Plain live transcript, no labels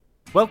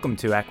Welcome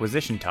to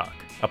Acquisition Talk,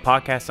 a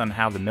podcast on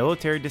how the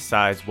military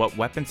decides what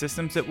weapon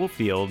systems it will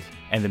field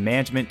and the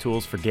management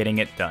tools for getting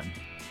it done.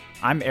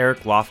 I'm Eric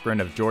Lofgren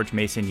of George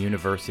Mason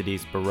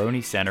University's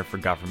Baroni Center for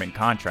Government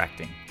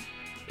Contracting.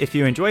 If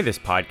you enjoy this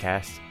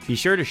podcast, be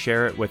sure to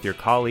share it with your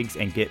colleagues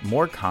and get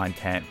more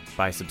content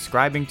by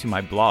subscribing to my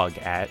blog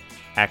at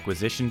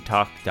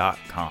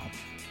acquisitiontalk.com.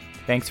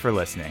 Thanks for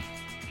listening.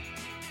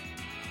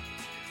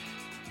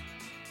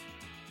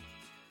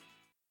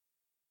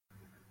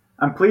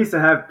 I'm pleased to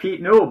have Pete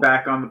Newell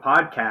back on the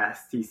podcast.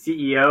 He's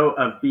CEO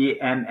of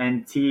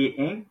BMNT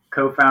Inc.,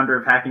 co-founder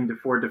of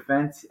Hacking4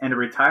 Defense, and a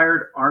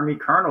retired Army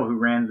colonel who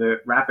ran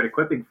the Rapid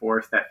Equipping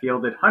Force that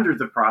fielded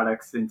hundreds of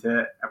products into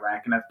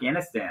Iraq and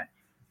Afghanistan.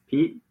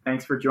 Pete,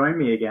 thanks for joining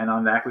me again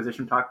on the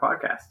Acquisition Talk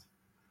podcast.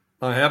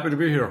 I'm happy to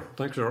be here.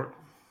 Thanks, Eric.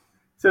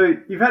 So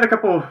you've had a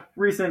couple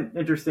recent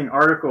interesting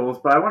articles,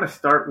 but I want to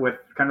start with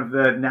kind of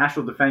the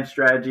national defense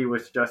strategy,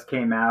 which just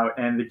came out,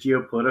 and the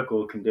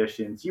geopolitical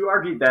conditions. You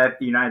argued that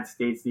the United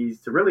States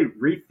needs to really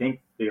rethink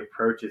the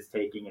approach it's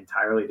taking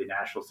entirely to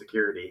national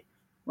security.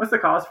 What's the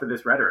cause for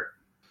this rhetoric?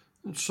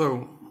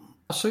 So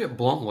I'll say it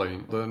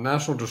bluntly. The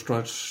national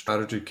defense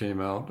strategy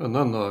came out, and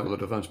then the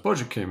defense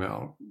budget came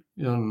out.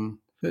 And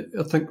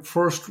I think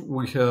first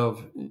we have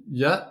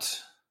yet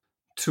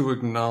to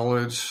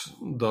acknowledge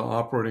the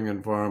operating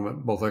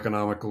environment, both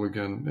economically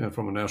and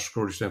from a national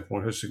security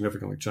standpoint, has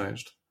significantly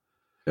changed.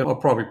 And I'll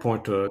probably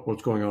point to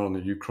what's going on in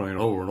the Ukraine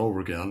over and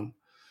over again,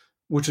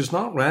 which is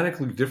not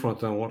radically different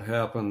than what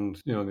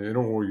happened, in the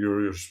interwar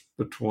years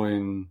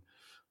between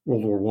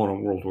World War I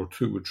and World War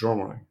II with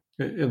Germany.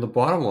 And the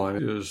bottom line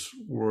is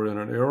we're in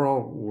an era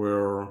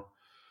where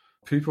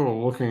people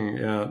are looking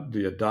at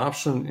the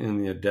adoption and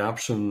the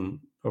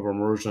adaptation of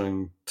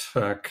emerging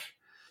tech,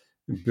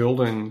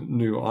 building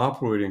new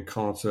operating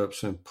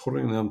concepts and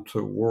putting them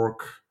to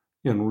work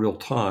in real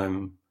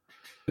time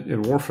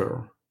in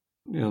warfare.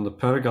 And the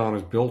Pentagon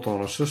is built on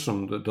a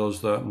system that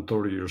does that in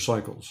 30-year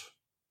cycles.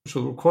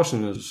 So the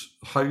question is,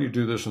 how do you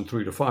do this in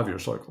 3 to 5 year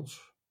cycles?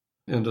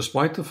 And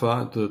despite the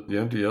fact that the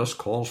NDS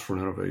calls for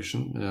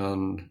innovation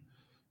and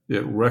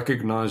it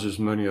recognizes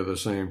many of the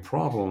same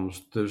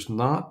problems, there's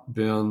not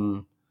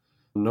been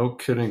no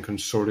kidding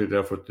concerted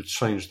effort to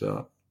change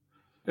that.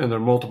 And there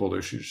are multiple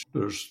issues.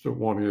 The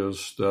one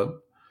is that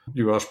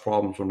U.S.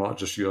 problems are not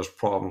just U.S.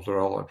 problems, they're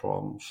allied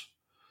problems.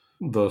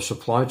 The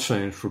supply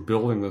chains for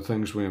building the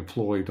things we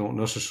employ don't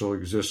necessarily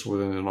exist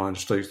within the United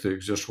States, they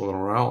exist within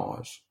our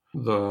allies.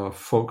 The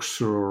folks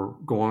who are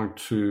going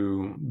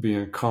to be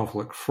in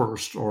conflict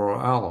first are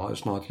our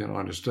allies, not the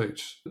United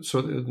States.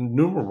 So there are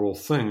innumerable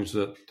things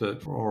that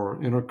are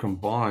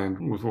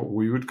intercombined with what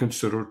we would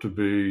consider to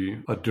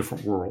be a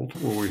different world,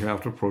 where we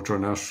have to approach our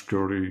national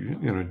security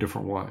in a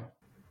different way.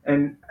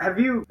 And have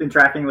you been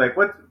tracking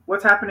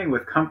what's happening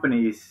with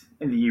companies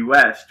in the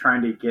U.S.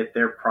 trying to get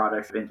their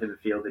products into the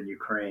field in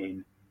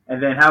Ukraine?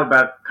 And then how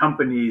about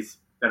companies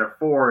that are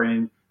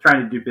foreign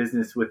trying to do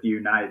business with the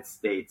United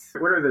States?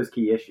 What are those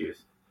key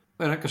issues?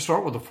 And I can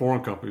start with the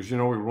foreign companies. We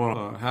run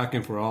a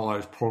Hacking for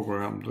Allies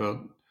program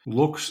that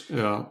looks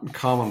at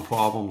common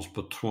problems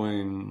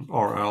between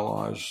our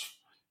allies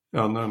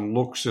and then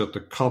looks at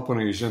the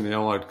companies in the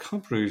allied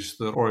countries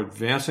that are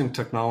advancing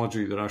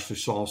technology that actually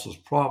solves those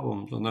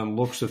problems, and then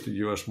looks at the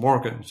U.S.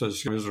 market and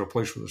says, is there a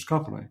place for this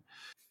company?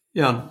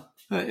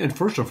 And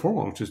first and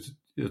foremost,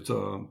 it's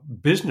a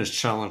business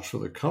challenge for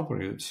the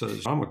company. It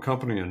says, I'm a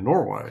company in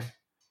Norway.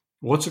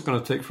 What's it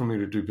going to take for me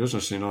to do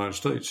business in the United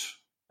States?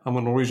 I'm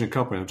a Norwegian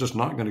company. I'm just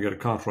not going to get a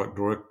contract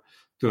direct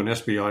through an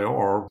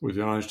SBIR with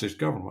the United States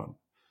government.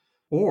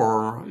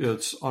 Or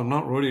I'm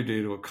not ready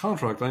to do a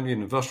contract. I need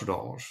investor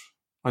dollars.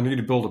 I need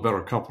to build a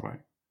better company.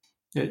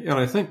 And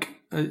I think,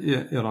 over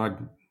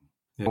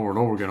and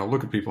over again, I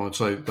look at people and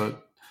say that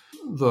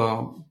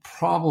the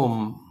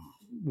problem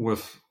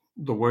with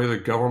the way the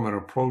government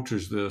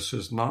approaches this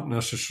is not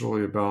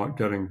necessarily about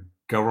getting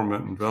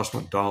government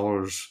investment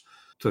dollars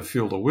to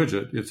field a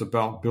widget. It's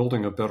about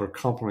building a better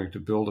company to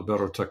build a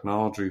better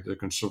technology that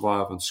can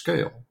survive and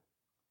scale.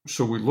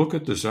 So we look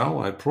at this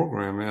allied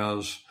program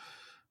as,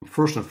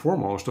 first and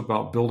foremost,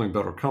 about building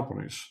better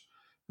companies,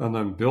 and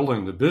then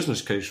building the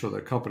business case for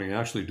that company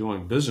actually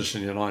doing business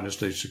in the United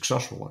States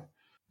successfully.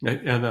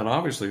 And then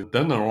obviously,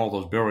 then there are all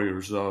those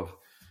barriers of,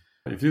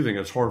 if you think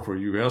it's hard for a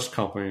U.S.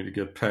 company to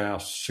get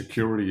past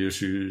security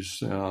issues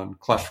and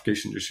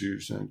classification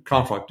issues and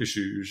contract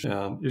issues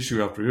and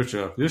issue after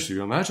issue after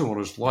issue, imagine what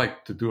it's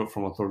like to do it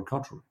from a third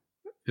country.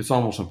 It's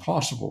almost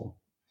impossible.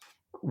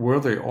 Where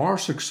they are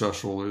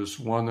successful is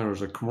when there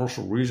is a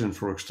commercial reason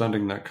for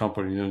extending that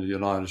company into the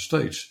United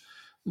States,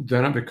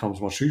 then it becomes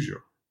much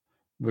easier,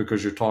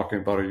 because you're talking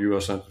about a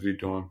U.S. entity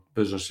doing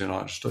business in the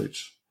United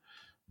States.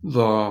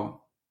 The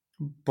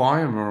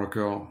Buy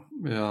America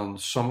and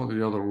some of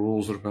the other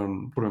rules that have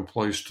been put in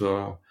place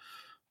to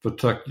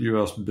protect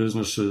U.S.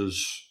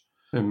 businesses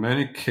in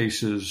many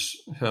cases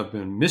have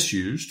been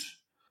misused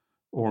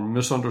or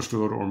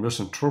misunderstood or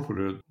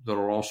misinterpreted, that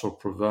are also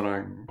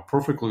preventing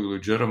perfectly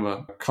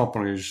legitimate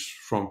companies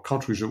from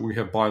countries that we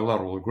have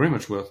bilateral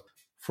agreements with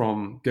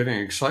from getting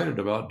excited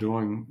about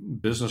doing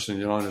business in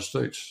the United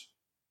States.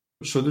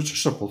 So there's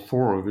just a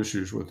plethora of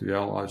issues with the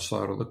allied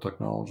side of the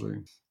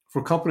technology.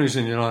 For companies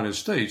in the United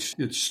States,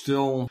 it's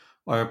still,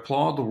 I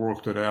applaud the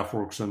work that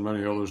AFWERX and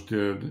many others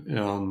did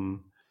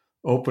in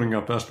opening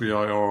up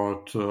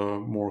SBIR to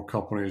more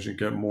companies and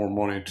get more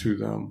money to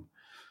them.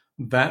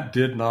 That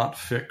did not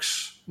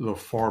fix the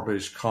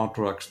FAR-based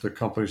contracts that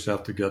companies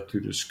have to get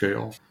to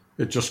scale.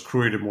 It just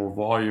created more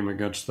volume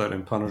against that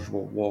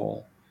impenetrable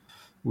wall.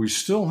 We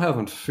still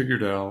haven't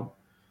figured out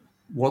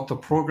what the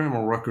program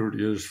of record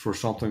is for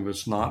something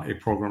that's not a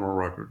program of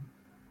record.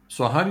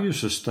 So how do you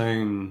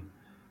sustain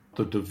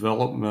the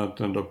development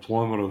and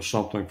deployment of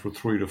something for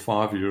 3 to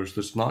 5 years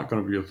that's not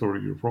going to be a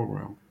 30-year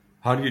program?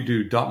 How do you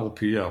do DOTML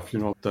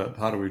PF?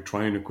 How do we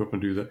train, equip,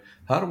 and do that?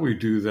 How do we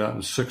do that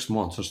in 6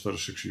 months instead of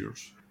 6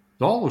 years?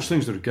 All those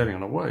things that are getting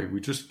in the way.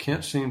 We just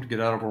can't seem to get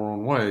out of our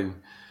own way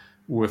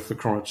with the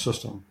current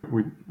system.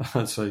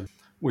 I'd say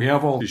we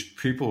have all these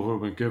people who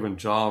have been given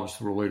jobs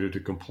related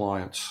to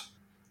compliance,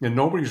 and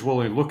nobody's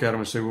willing to look at them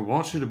and say, we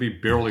want you to be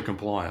barely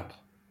compliant.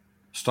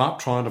 Stop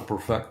trying to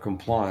perfect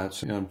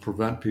compliance and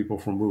prevent people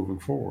from moving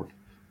forward.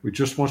 We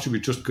just want you to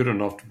be just good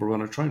enough to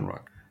prevent a train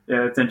wreck.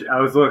 Yeah,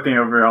 I was looking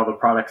over all the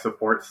product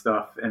support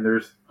stuff, and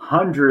there's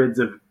hundreds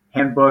of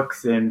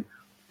handbooks and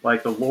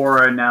like the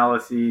LoRa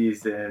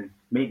analyses and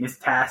maintenance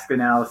task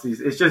analyses.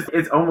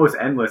 It's almost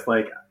endless.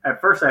 Like at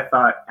first I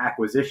thought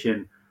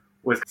acquisition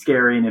was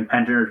scary and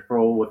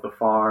impenetrable with the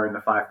FAR and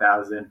the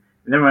 5000. And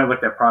then when I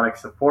looked at product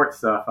support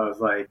stuff, I was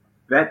like,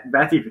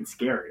 that's even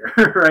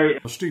scarier,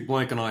 right? Steve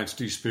Blank and I and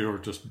Steve Spear are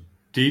just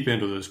deep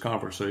into this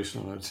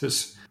conversation.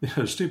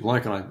 Steve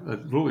Blank and I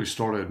really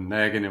started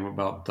nagging him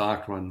about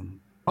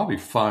doctrine probably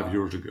 5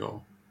 years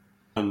ago.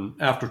 And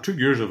after 2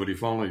 years of it, he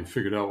finally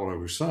figured out what I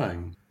was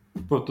saying.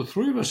 But the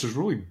three of us has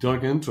really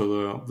dug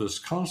into this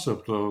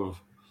concept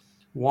of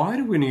why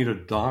do we need a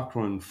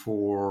doctrine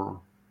for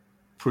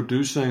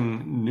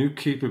producing new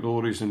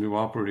capabilities and new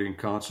operating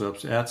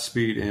concepts at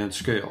speed and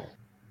scale,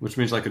 which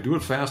means I can do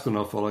it fast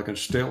enough that I can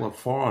scale it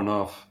far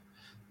enough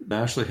to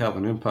actually have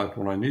an impact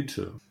when I need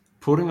to.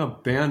 Putting a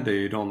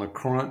Band-Aid on the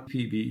current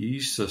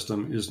PBE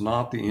system is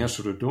not the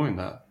answer to doing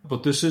that.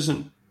 But this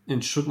isn't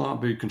and should not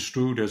be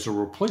construed as a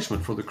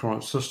replacement for the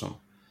current system.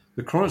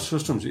 The current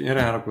system is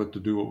inadequate to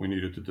do what we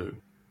need it to do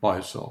by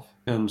itself.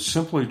 And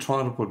simply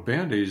trying to put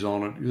Band-Aids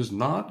on it is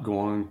not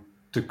going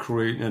to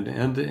create an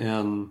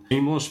end-to-end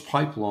seamless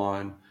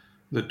pipeline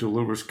that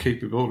delivers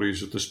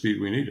capabilities at the speed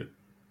we need it.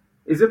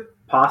 Is it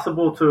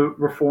possible to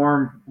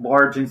reform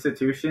large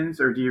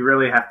institutions, or do you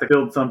really have to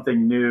build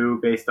something new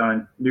based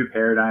on new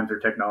paradigms or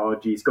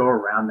technologies, go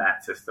around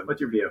that system? What's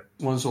your view?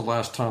 When's the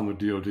last time the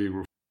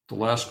DoD, the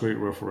last great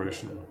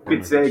reformation? You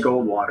could say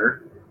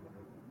Goldwater.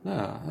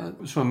 Yeah.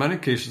 So in many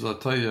cases, I'll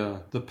tell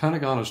you, the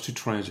Pentagon is too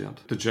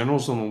transient. The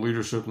generals and the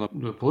leadership and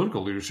the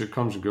political leadership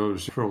comes and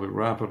goes fairly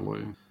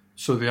rapidly.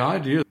 So the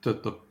idea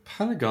that the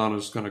Pentagon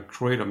is going to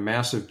create a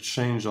massive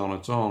change on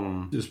its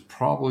own is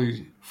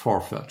probably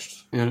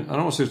far-fetched. And I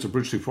don't want to say it's a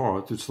bridge too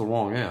far. It's the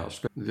wrong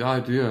ask. The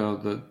idea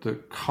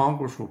that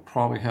Congress will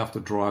probably have to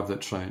drive that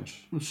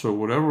change. So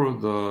whatever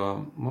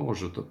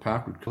the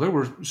Packard, there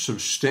were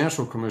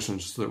substantial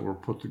commissions that were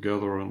put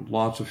together and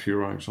lots of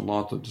hearings and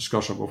lots of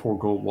discussion before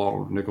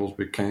Goldwater and Nichols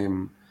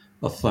became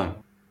a thing.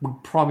 We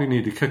probably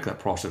need to kick that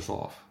process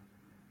off,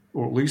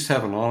 or at least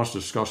have an honest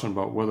discussion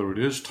about whether it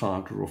is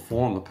time to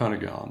reform the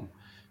Pentagon,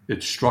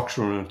 its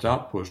structure and its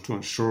outputs, to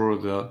ensure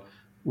that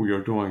we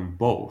are doing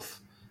both,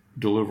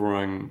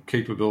 delivering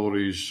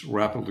capabilities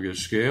rapidly at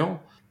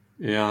scale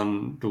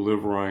and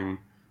delivering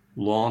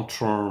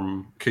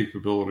long-term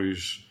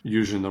capabilities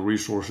using the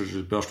resources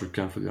as best we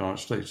can for the United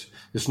States.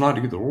 It's not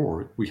either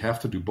or. We have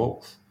to do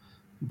both.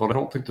 But I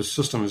don't think the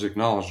system has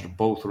acknowledged that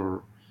both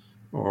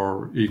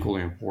are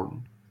equally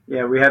important.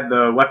 Yeah, we had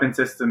the Weapon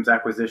Systems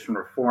Acquisition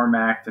Reform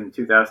Act in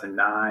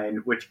 2009,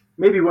 which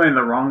maybe went in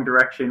the wrong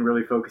direction,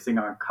 really focusing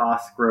on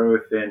cost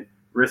growth and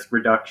risk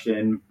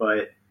reduction.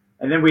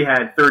 And then we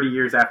had 30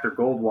 years after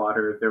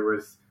Goldwater, there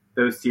was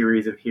those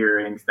series of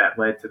hearings that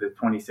led to the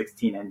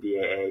 2016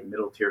 NDAA,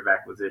 middle tier of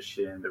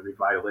acquisition, the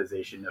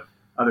revitalization of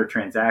other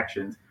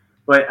transactions.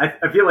 But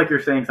I feel like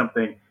you're saying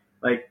something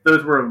like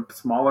those were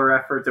smaller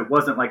efforts. It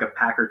wasn't like a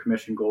Packard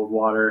Commission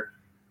Goldwater.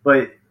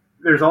 But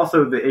there's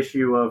also the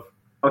issue of,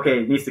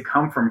 okay, it needs to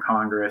come from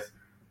Congress,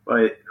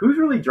 but who's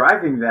really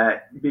driving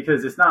that?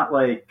 Because it's not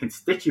like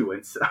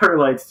constituents are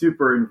like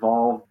super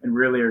involved and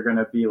really are going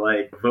to be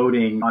like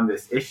voting on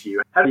this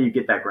issue. How do you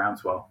get that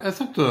groundswell? I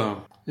think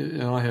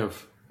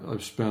I've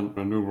spent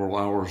innumerable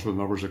hours with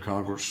members of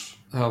Congress,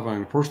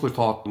 having personally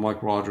talked to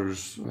Mike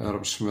Rogers,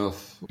 Adam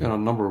Smith, and a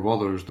number of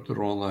others that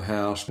are on the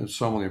House and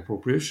some on the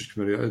Appropriations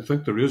Committee. I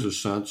think there is a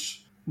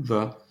sense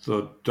that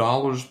the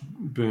dollars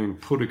being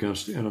put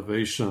against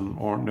innovation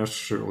aren't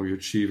necessarily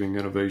achieving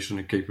innovation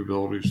and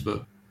capabilities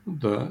that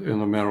in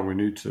the manner we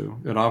need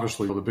to. And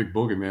obviously the big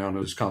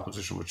boogeyman is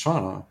competition with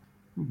China.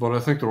 But I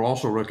think they're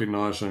also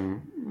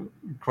recognizing,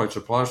 quite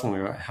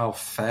surprisingly, how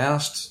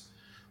fast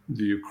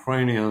the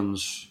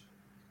Ukrainians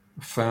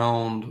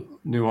found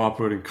new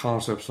operating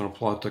concepts and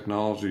applied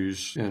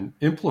technologies and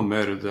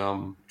implemented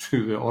them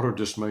to the utter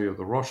dismay of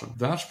the Russians.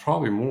 That's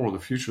probably more of the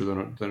future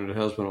than it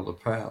has been of the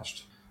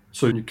past.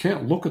 So you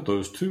can't look at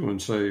those two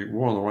and say,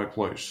 we're in the right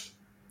place.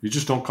 You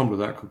just don't come to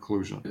that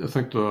conclusion. I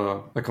think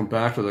I come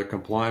back to that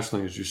compliance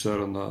thing, as you said,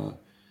 and the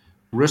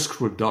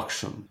risk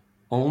reduction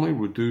only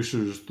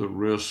reduces the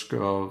risk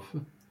of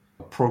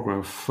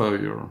program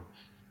failure.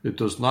 It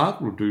does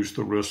not reduce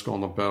the risk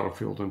on the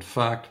battlefield. In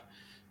fact,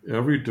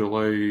 every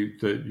delay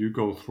that you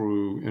go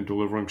through in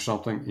delivering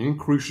something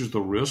increases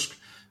the risk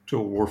to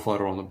a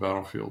warfighter on the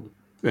battlefield.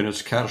 And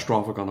it's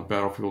catastrophic on the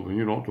battlefield when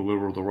you don't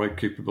deliver the right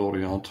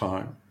capability on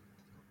time.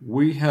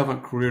 We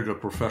haven't created a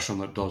profession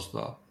that does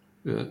that.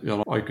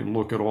 I can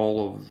look at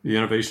all of the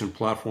innovation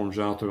platforms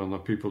out there and the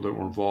people that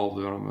were involved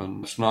in them.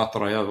 And it's not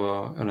that I have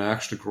an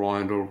axe to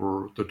grind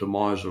over the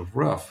demise of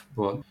REF,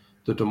 but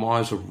the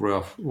demise of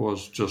REF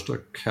was just a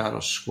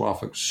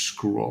catastrophic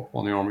screw-up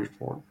on the Army's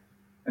part.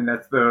 And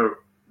that's the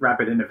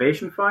Rapid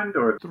Innovation Fund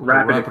or the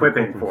Rapid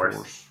Equipping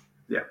Force?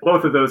 Yeah,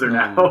 both of those are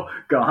now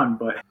gone,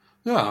 but...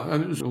 Yeah,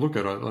 and look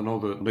at it. I know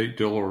that Nate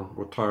Diller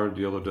retired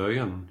the other day,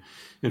 and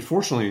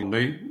unfortunately,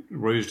 Nate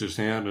raised his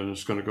hand and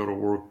is going to go to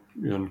work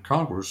in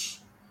Congress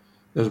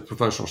as a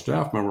professional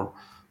staff member.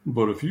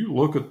 But if you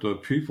look at the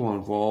people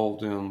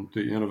involved in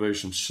the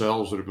innovation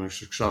cells that have been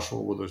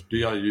successful, whether it's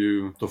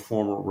DIU, the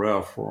former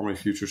REF, or Army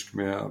Futures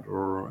Command,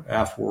 or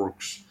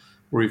AFWorks,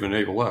 or even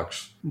Naval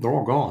X, they're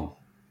all gone.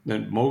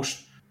 And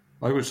most,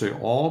 I would say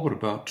all but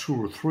about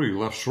 2 or 3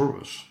 left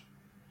service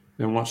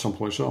and went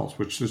someplace else,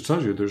 which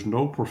tells you there's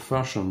no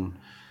profession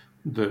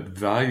that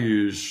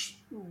values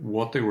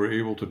what they were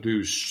able to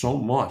do so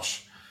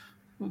much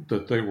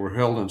that they were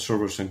held in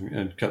service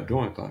and kept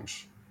doing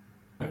things.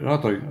 And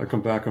I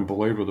come back and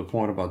belabor the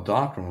point about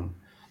doctrine,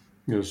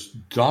 is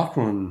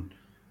doctrine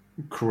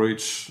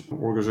creates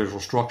organizational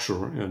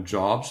structure and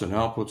jobs and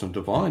outputs and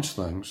defines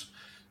things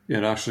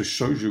and actually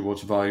shows you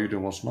what's valued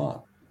and what's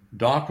not.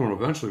 Doctrine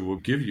eventually will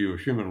give you a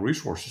human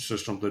resources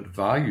system that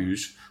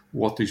values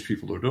what these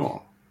people are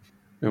doing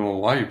and will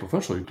allow you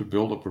professionally to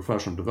build a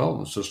professional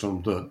development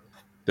system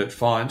that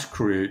finds,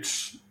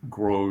 creates,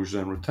 grows,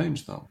 and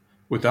retains them,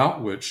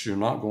 without which you're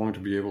not going to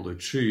be able to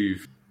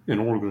achieve an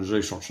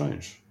organizational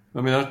change. I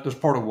mean, that's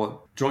part of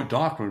what Joint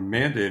Doctrine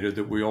mandated,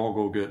 that we all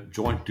go get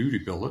joint duty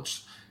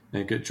billets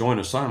and get joint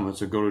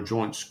assignments and go to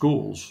joint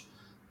schools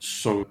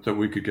so that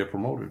we could get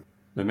promoted.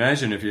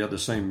 Imagine if you had the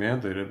same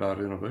mandate about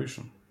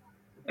innovation.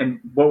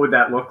 And what would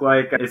that look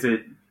like? Is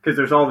it because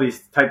there's all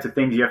these types of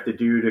things you have to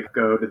do to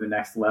go to the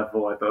next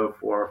level at the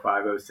 04,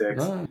 05,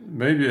 06?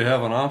 Maybe you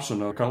have an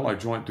option, kind of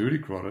like joint duty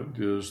credit,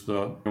 is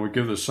that we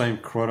give the same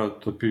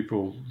credit to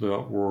people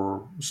that were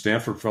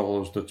Stanford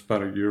Fellows that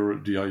spent a year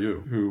at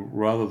DIU, who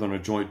rather than a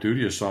joint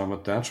duty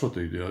assignment, that's what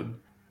they did.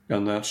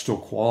 And that still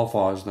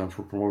qualifies them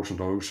for promotion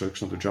to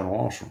 06 and to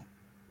General Officer.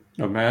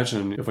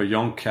 Imagine if a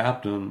young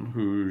captain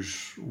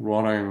who's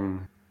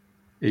running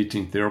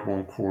 18th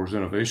Airborne Corps'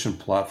 innovation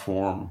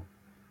platform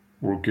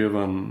were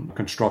given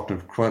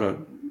constructive credit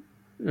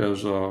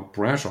as a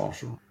branch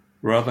officer,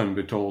 rather than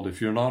be told,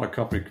 if you're not a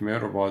company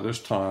commander by this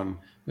time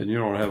and you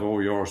don't have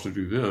OERs to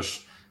do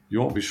this, you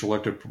won't be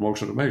selected for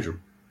promotion to major.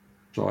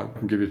 So I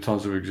can give you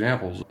tons of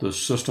examples. The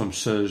system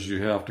says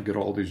you have to get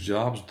all these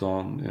jobs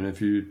done, and if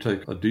you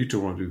take a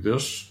detour and do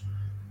this,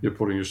 you're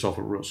putting yourself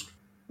at risk.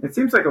 It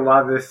seems like a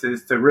lot of this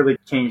is to really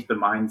change the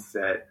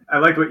mindset. I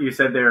liked what you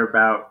said there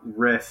about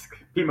risk.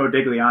 Pete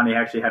Modigliani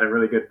actually had a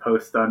really good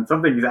post on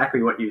something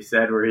exactly what you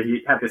said, where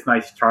he had this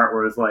nice chart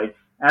where it was like,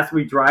 as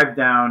we drive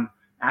down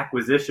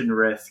acquisition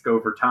risk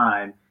over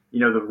time,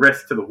 the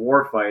risk to the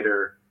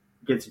warfighter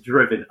gets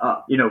driven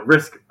up.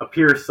 Risk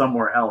appears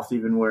somewhere else,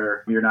 even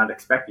where you're not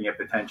expecting it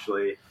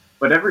potentially.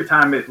 But every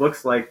time it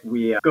looks like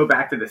we go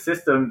back to the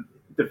system,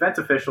 defense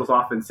officials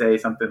often say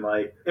something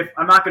like, if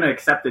I'm not going to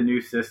accept a new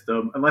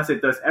system unless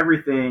it does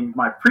everything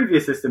my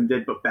previous system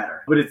did, but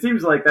better. But it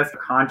seems like that's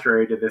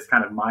contrary to this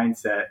kind of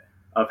mindset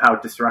of how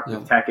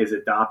disruptive tech is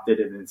adopted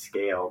and then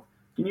scaled.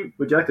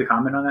 Would you like to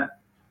comment on that?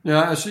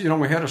 Yeah,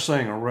 we had a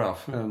saying in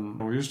REF,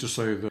 and we used to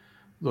say that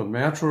the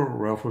mantra of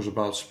REF was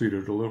about speed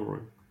of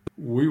delivery.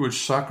 We would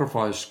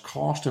sacrifice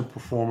cost and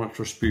performance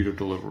for speed of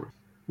delivery,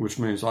 which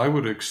means I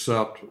would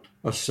accept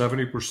a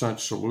 70%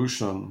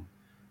 solution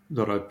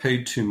that I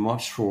paid too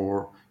much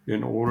for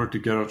in order to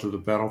get out to the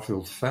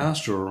battlefield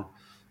faster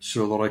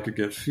so that I could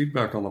get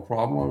feedback on the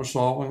problem I was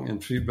solving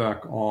and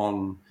feedback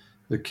on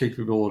the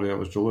capability I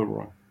was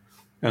delivering.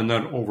 And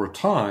then over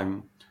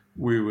time,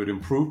 we would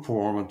improve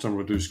performance and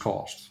reduce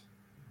cost.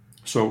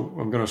 So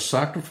I'm going to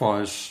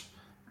sacrifice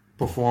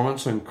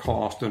performance and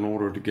cost in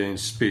order to gain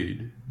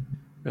speed.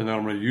 And then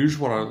I'm going to use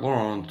what I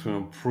learned to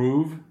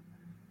improve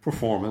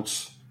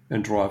performance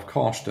and drive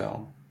costs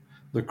down.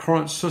 The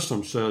current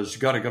system says you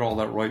got to get all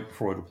that right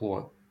before I deploy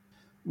it,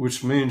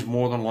 which means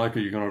more than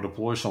likely you're going to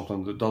deploy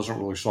something that doesn't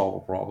really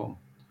solve a problem,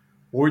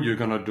 or you're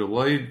going to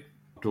delay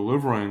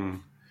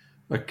delivering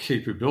a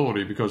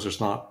capability because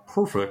it's not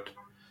perfect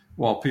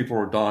while people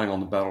are dying on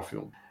the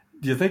battlefield.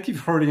 Do you think you've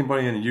heard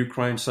anybody in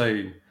Ukraine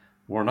say,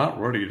 we're not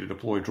ready to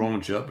deploy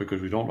drones yet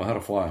because we don't know how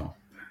to fly them.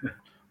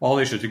 All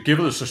they said, give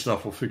us the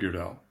stuff, we'll figure it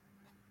out.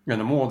 And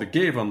the more they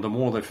gave them, the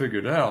more they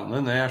figured it out, and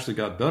then they actually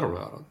got better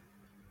at it.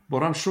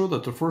 But I'm sure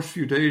that the first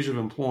few days of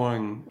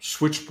employing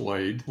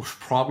Switchblade was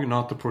probably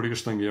not the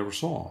prettiest thing you ever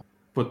saw.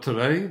 But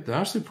today, they're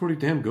actually pretty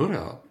damn good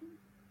at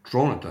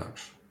drone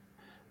attacks.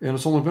 And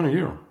it's only been a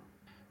year.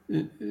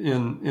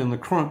 In the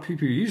current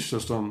PPE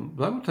system,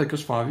 that would take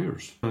us 5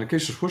 years. In the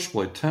case of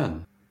Switchblade,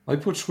 10. I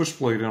put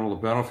Switchblade on the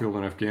battlefield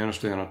in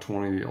Afghanistan in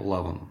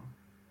 2011.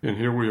 And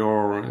here we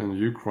are in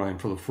Ukraine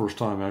for the first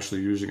time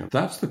actually using it.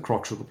 That's the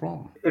crux of the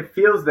problem. It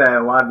feels that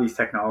a lot of these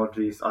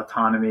technologies,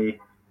 autonomy,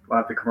 a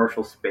lot of the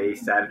commercial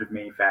space, additive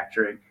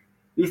manufacturing,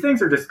 these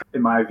things are just,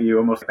 in my view,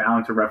 almost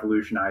bound to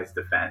revolutionize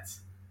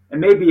defense. And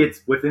maybe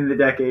it's within the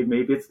decade,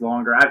 maybe it's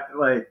longer.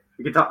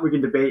 We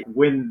can debate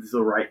when's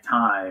the right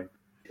time.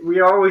 We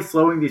are always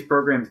slowing these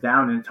programs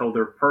down until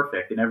they're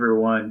perfect, and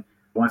everyone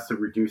wants to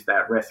reduce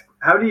that risk.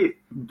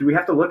 Do we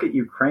have to look at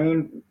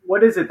Ukraine?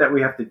 What is it that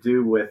we have to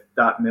do with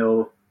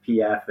 .mil,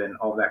 PF, and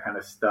all that kind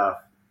of stuff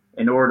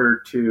in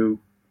order to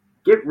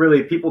get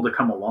really people to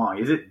come along?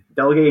 Is it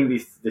delegating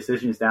these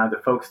decisions down to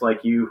folks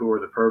like you who are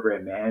the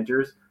program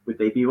managers? Would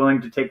they be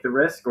willing to take the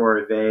risk, or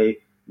are they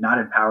not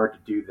empowered to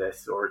do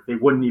this, or they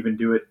wouldn't even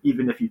do it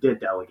even if you did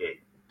delegate?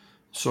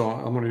 So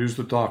I'm going to use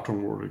the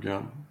doctrine word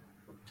again.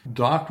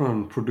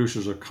 Doctrine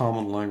produces a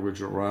common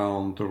language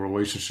around the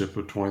relationship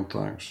between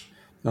things.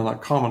 And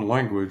that common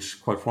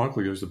language, quite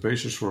frankly, is the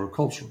basis for a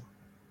culture.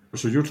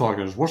 So you're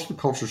talking is, what's the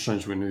culture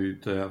change we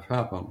need to have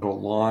happen? It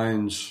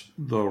aligns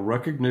the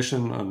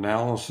recognition,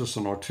 analysis,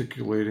 and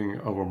articulating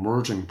of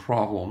emerging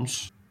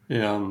problems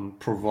and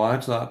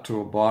provides that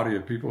to a body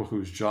of people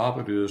whose job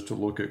it is to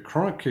look at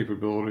current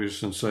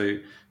capabilities and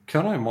say,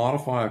 can I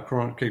modify a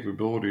current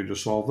capability to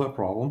solve that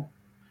problem?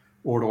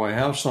 Or do I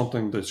have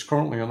something that's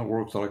currently in the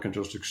works that I can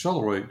just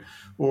accelerate?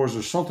 Or is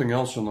there something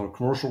else in the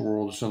commercial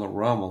world that's in the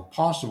realm of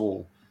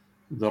possible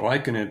that I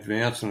can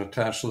advance and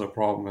attach to the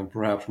problem and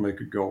perhaps make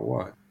it go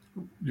away?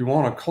 You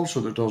want a culture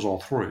that does all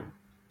three.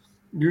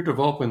 You're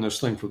developing this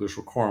thing for this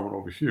requirement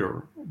over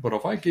here, but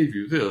if I gave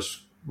you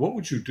this, what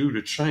would you do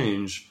to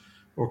change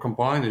or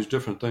combine these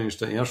different things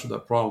to answer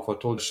that problem if I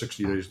told you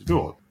 60 days to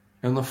do it?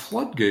 And the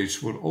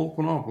floodgates would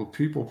open up with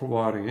people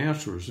providing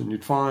answers, and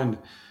you'd find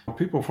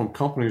people from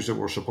companies that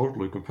were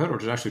supposedly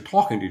competitors actually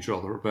talking to each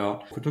other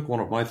about, if we took one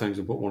of my things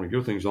and put one of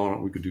your things on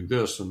it, we could do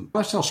this. And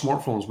that's how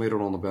smartphones made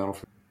it on the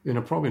battlefield. And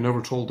I probably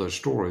never told that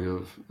story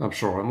of, I'm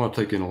sorry, I'm going to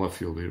take you in a left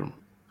field here.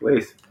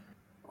 Please.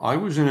 I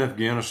was in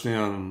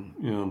Afghanistan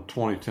in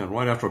 2010,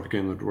 right after I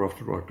became the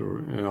director,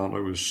 and I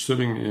was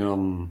sitting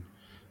in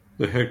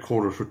the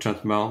headquarters for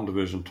 10th Mountain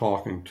Division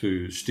talking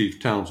to Steve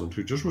Townsend,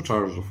 who just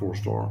retired as a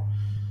 4-star.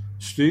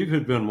 Steve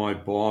had been my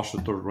boss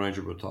at 3rd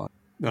Ranger Battalion.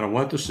 And I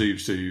went to see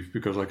Steve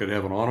because I could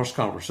have an honest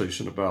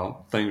conversation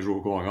about things that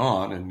were going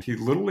on. And he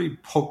literally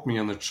poked me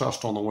in the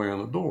chest on the way in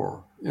the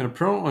door. And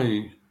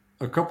apparently,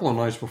 a couple of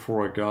nights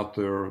before I got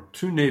there,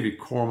 2 Navy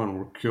corpsmen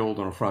were killed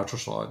in a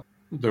fratricide.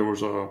 There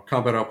was a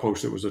combat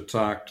outpost that was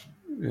attacked,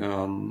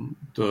 and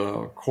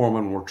the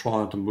corpsmen were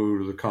trying to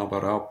move to the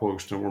combat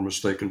outpost and were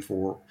mistaken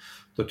for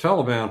the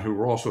Taliban, who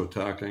were also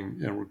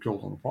attacking and were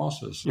killed in the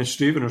process. And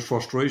Steve, in his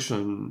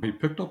frustration, he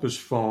picked up his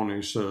phone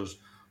and he says,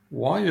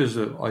 why is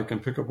it I can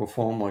pick up a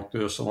phone like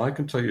this and I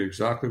can tell you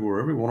exactly where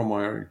every one of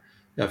my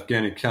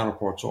Afghani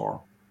counterparts are,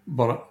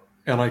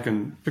 and I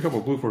can pick up a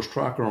Blue Force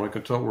tracker and I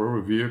can tell where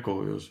every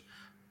vehicle is.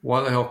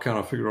 Why the hell can't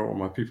I figure out where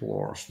my people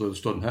are so that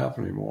this doesn't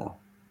happen anymore?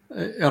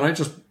 And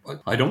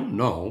I don't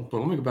know, but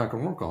let me go back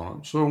and work on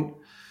it. So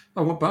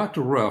I went back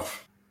to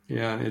REF,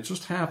 and it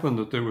just happened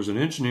that there was an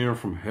engineer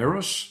from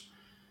Harris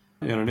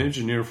and an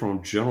engineer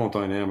from General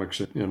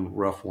Dynamics in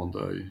REF one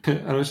day.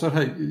 And I said,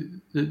 hey,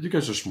 you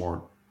guys are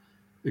smart.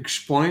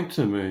 Explain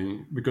to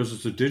me, because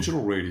it's a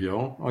digital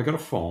radio, I got a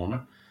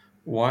phone,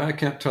 why I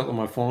can't tether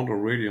my phone to a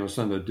radio and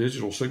send a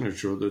digital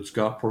signature that's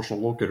got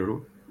personal locator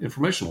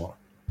information on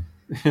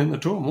it. And the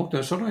two of them looked at it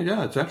and said, oh,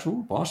 yeah, it's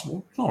absolutely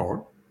possible. It's not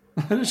hard.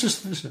 It's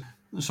just,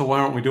 so why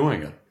aren't we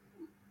doing it?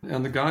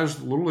 And the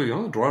guys literally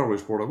on the dry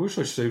erase board, I wish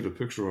I saved a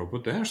picture of it,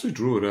 but they actually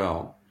drew it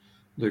out.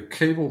 The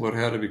cable that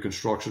had to be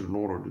constructed in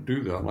order to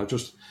do that. And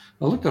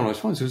I looked at it and I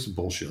said, this is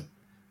bullshit.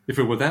 If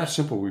it were that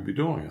simple, we'd be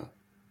doing it.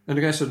 And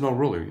the guy said, no,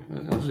 really.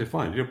 And I said,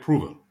 fine, you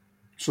prove it.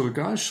 So the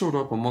guys showed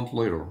up a month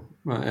later,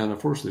 and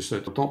at first they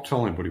said, don't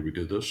tell anybody we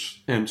did this,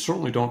 and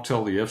certainly don't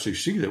tell the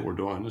FCC that we're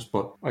doing this,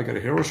 but I got a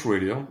Harris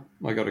radio,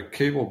 I got a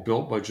cable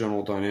built by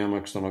General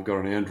Dynamics, and I've got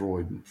an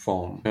Android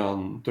phone.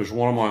 And there's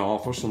one in my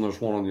office, and there's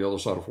one on the other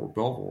side of Fort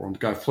Belvoir. And the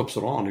guy flips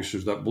it on, he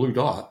says, that blue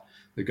dot,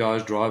 the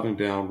guy's driving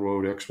down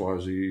road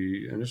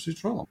XYZ, and it's his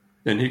drum.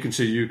 And he can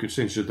see, you can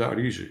see, he said, that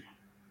easy.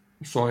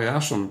 So I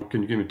asked him,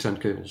 can you give me 10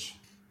 cables?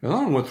 And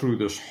I went through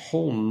this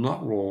whole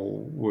nut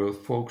roll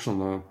with folks in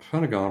the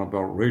Pentagon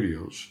about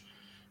radios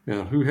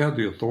and who had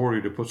the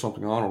authority to put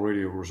something on a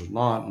radio versus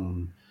not.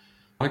 And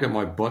I got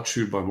my butt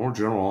chewed by more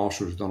general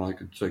officers than I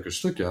could take a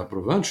stick at. But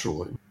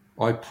eventually,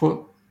 I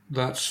put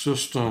that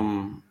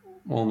system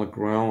on the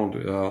ground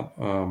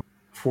at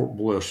Fort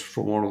Bliss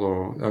for one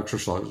of the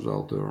exercises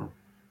out there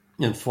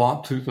and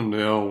fought tooth and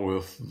nail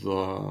with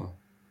the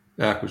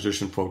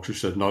acquisition folks who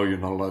said, no, you're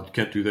not allowed,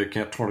 can't do that,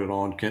 can't turn it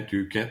on, can't.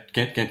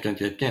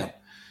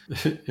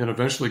 And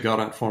eventually got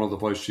in front of the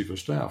vice chief of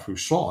staff who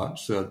saw it,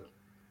 said,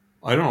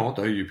 I don't know what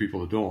the hell you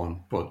people are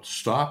doing, but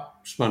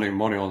stop spending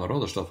money on that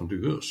other stuff and do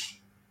this.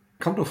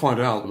 Come to find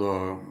out,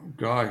 the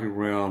guy who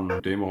ran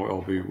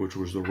DAMO LB, which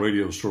was the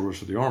radio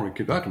service of the Army,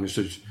 came back to me and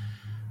says,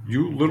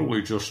 you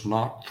literally just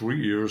knocked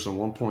 3 years and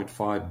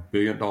 $1.5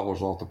 billion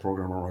off the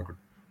program on record.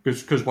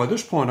 Because by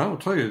this point, I will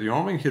tell you, the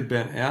Army had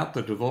been at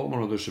the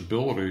development of this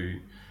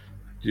ability,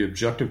 the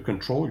Objective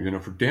Control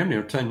Unit, for damn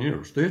near 10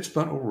 years. They had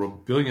spent over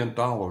 $1 billion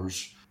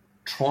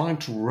trying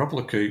to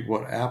replicate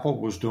what Apple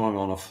was doing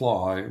on the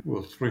fly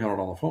with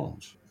 $300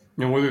 phones.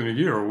 And within a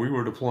year, we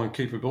were deploying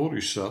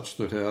capability sets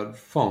that had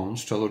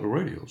phones tethered to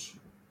radios.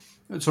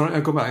 And so I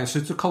go back and say,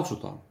 it's a culture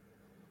thing.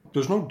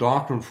 There's no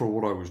doctrine for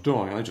what I was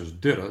doing. I just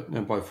did it,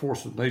 and by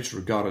force of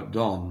nature got it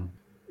done,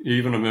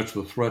 even amidst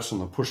the threats and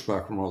the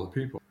pushback from other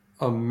people.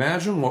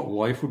 Imagine what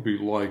life would be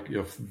like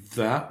if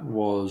that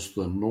was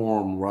the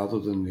norm rather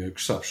than the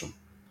exception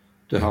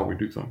to how we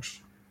do things.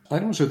 I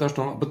don't say that's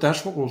not, but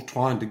that's what we're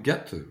trying to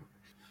get to,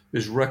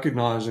 is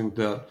recognizing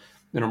that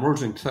an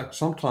emerging tech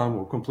sometime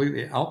will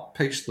completely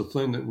outpace the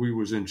thing that we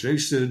was in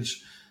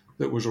JSIDS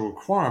that was a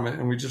requirement,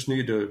 and we just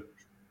need to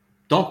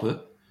dump it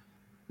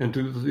and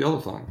do the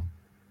other thing.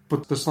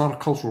 But that's not a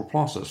cultural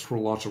process for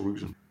lots of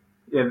reasons.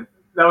 Yeah,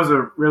 that was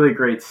a really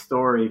great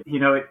story. You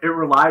know, it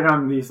relied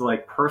on these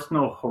like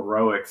personal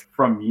heroics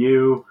from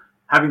you,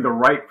 having the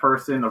right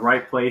person, the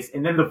right place,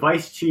 and then the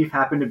vice chief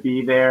happened to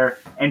be there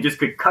and just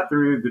could cut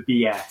through the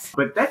BS.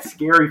 But that's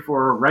scary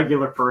for a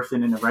regular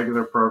person in a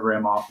regular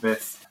program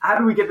office. How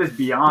do we get this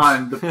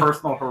beyond the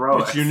personal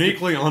heroics? It's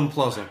uniquely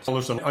unpleasant.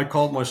 Listen, I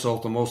called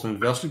myself the most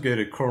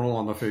investigated colonel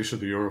on the face of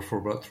the earth for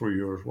about 3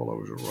 years while I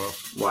was at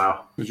RAF.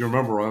 Wow. As you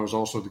remember, I was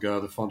also the guy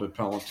that funded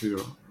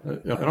Palantir.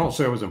 I don't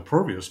say I was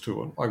impervious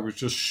to it. I was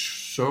just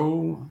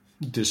so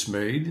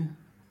dismayed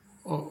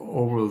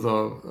over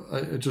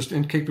the just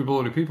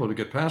incapability of people to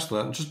get past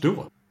that and just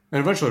do it. And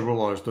eventually I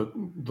realized that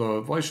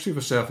the vice chief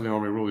of staff of the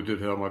Army really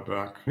did have my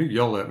back. He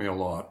yelled at me a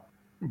lot,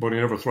 but he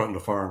never threatened to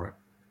fire me.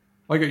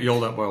 I get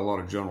yelled at by a lot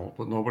of generals,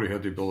 but nobody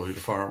had the ability to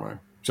fire me,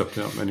 except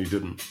him, and he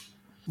didn't.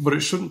 But it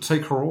shouldn't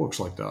take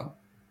heroics like that.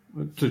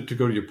 To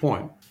go to your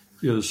point,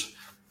 is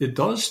it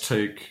does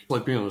take,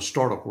 like being in the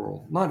startup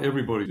world, not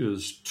everybody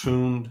is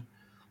tuned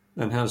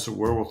and has the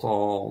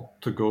wherewithal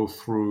to go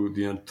through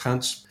the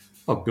intense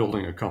of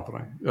building a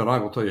company. And I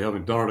will tell you,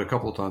 having done it a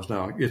couple of times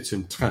now, it's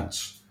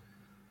intense.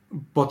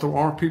 But there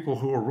are people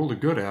who are really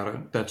good at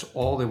it. That's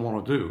all they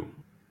want to do.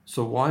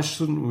 So why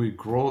shouldn't we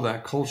grow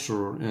that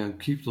culture and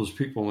keep those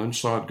people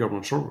inside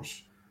government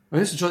service? I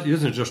mean, it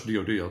isn't just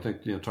DOD. I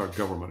think the entire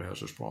government has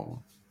this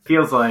problem.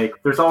 Feels like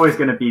there's always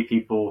going to be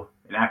people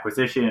in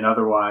acquisition and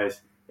otherwise.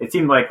 It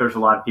seemed like there's a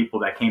lot of people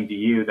that came to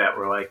you that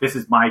were like, this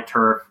is my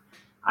turf.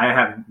 I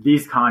have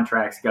these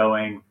contracts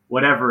going,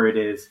 whatever it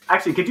is.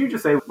 Actually, could you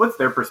just say what's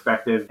their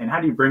perspective and how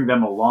do you bring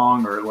them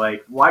along, or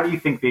like, why do you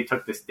think they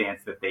took the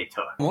stance that they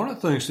took? One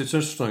of the things that's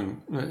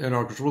interesting, and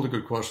it's a really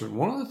good question,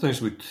 one of the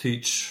things we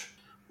teach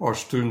our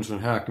students in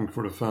Hacking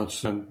for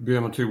Defense, and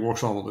BM&T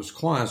works on with its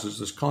clients, is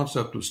this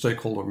concept of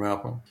stakeholder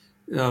mapping.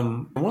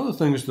 And one of the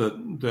things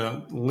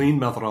that lean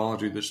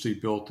methodology that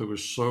Steve built that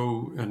was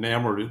so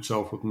enamored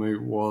itself with me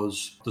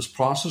was this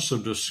process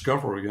of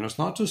discovery. And it's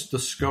not just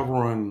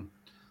discovering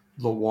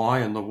the why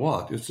and the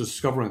what, it's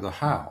discovering the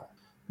how.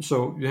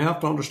 So you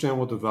have to understand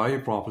what the value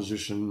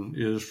proposition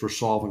is for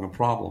solving a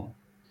problem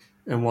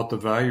and what the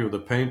value of the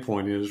pain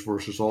point is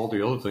versus all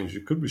the other things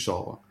you could be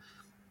solving.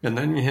 And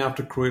then you have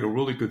to create a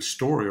really good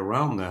story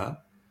around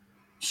that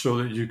so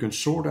that you can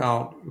sort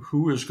out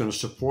who is going to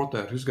support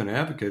that, who's going to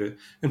advocate it,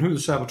 and who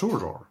the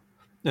saboteurs are.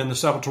 And the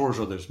saboteurs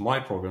are this, my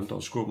program,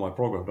 don't screw up my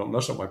program, don't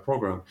mess up my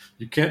program.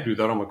 You can't do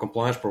that on my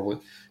compliance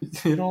program.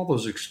 And all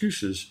those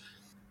excuses.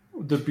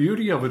 The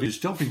beauty of it is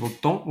tell people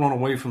don't run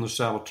away from the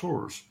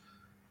saboteurs,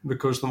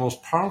 because the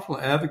most powerful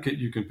advocate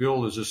you can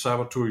build is a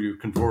saboteur you've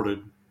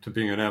converted to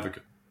being an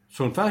advocate.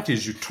 So in fact,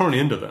 is you turn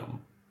into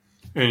them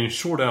and you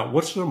sort out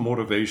what's their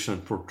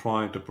motivation for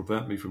trying to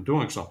prevent me from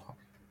doing something.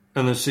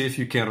 And then see if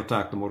you can't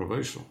attack the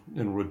motivation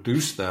and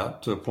reduce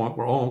that to a point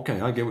where, oh, okay,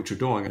 I get what you're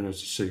doing and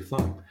it's a safe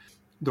thing.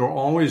 There are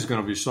always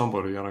going to be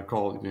somebody, and I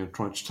call it the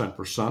entrenched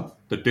 10%,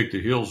 that dig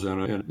their heels in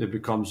and it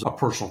becomes a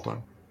personal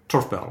thing.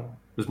 Turf battle.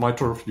 It's my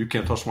turf. You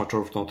can't touch my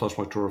turf. Don't touch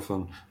my turf.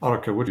 And I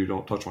don't care what you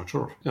don't touch my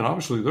turf. And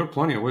obviously there are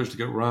plenty of ways to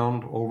get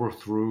around, over,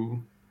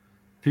 through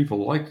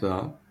people like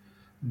that.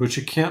 But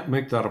you can't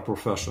make that a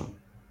profession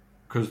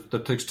because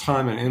that takes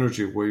time and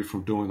energy away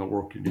from doing the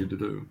work you need to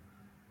do.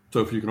 So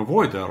if you can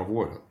avoid that,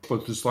 avoid it.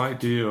 But this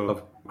idea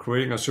of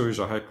creating a series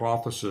of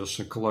hypotheses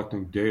and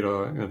collecting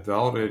data and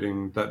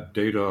validating that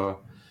data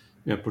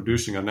and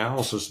producing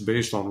analysis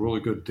based on really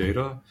good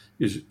data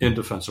is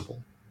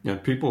indefensible.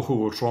 And people who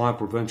will try and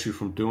prevent you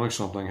from doing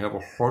something have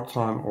a hard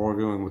time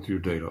arguing with your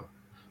data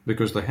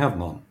because they have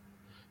none.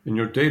 and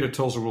your data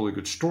tells a really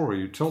good story,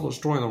 you tell the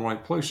story in the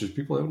right places,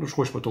 people have no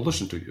choice but to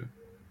listen to you.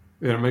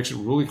 And it makes it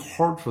really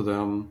hard for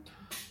them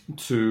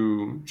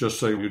to just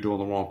say you're doing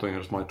the wrong thing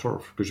and it's my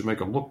turf, because you make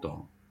them look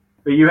dumb.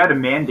 But you had a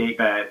mandate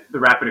that the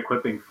Rapid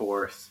Equipping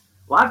Force,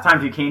 a lot of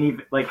times you can't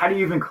even, how do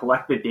you even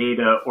collect the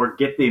data or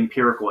get the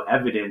empirical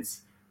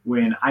evidence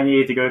when I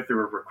needed to go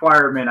through a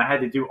requirement? I had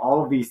to do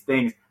all of these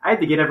things. I had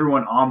to get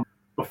everyone on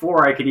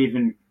before I could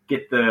even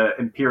get the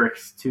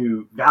empirics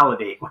to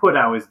validate what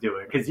I was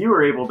doing. Because you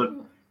were able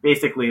to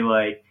basically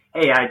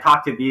hey, I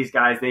talked to these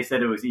guys. They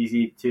said it was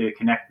easy to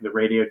connect the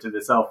radio to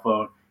the cell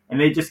phone. And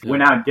they just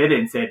went out and did it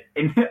and said,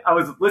 and I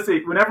was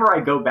listening, whenever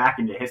I go back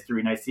into history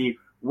and I see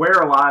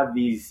where a lot of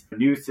these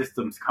news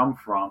systems come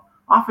from,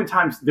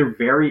 oftentimes they're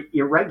very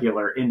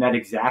irregular in that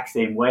exact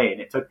same way.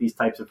 And it took these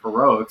types of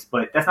heroics,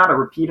 but that's not a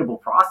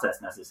repeatable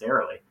process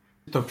necessarily.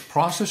 The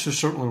process is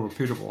certainly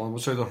repeatable. I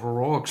would say the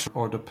heroics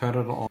are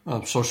dependent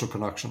on social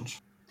connections.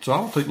 So I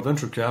don't think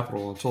venture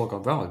capital in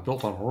Silicon Valley is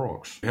built on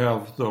heroics. You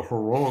have the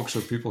heroics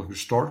of people who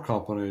start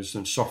companies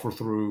and suffer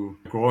through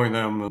growing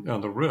them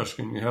and the risk.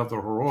 And you have the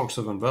heroics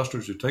of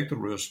investors who take the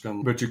risk.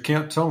 But you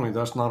can't tell me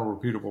that's not a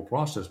repeatable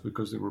process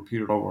because they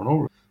repeat it over and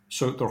over.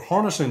 So they're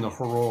harnessing the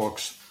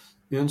heroics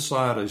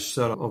inside a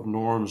set of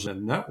norms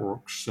and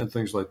networks and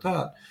things like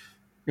that.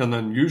 And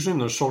then using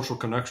the social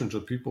connections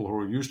of people who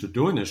are used to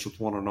doing this with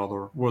one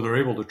another, where they're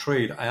able to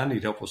trade, I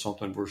need help with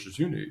something versus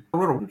you need.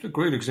 It's a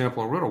great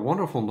example. I read a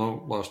wonderful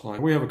note last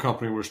night. We have a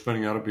company we're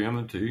spinning out of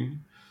BM&T.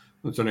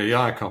 It's an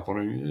AI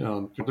company.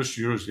 This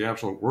year is the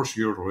absolute worst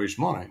year to raise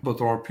money. But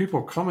there are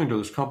people coming to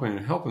this company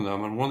and helping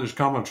them. And one of these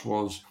comments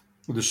was,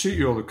 the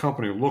CEO of the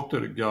company looked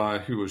at a guy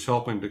who was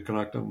helping to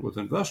connect them with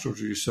investors.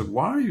 And he said,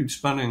 why are you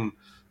spending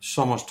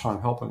so much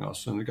time helping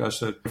us? And the guy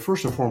said,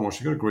 first and foremost,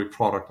 you got a great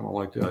product and I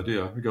like the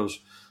idea. He goes,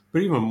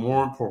 but even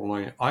more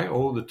importantly, I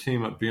owe the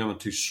team at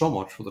BM&T so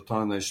much for the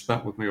time they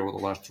spent with me over the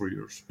last 3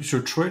 years.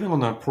 So trading on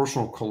that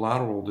personal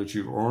collateral that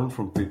you've earned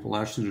from people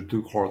actually to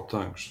do hard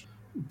things.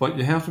 But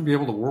you have to be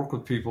able to work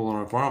with people in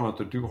an environment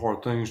that do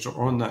hard things to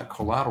earn that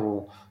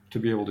collateral to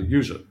be able to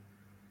use it.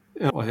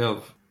 And I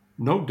have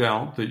no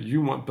doubt that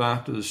you went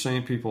back to the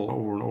same people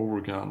over and over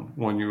again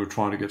when you were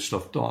trying to get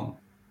stuff done,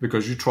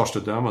 because you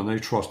trusted them and they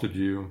trusted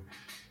you,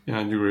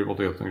 and you were able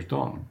to get things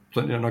done.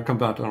 And I come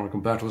back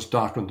to this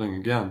doctrine thing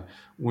again.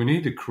 We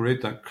need to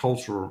create that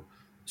culture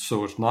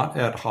so it's not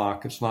ad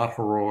hoc, it's not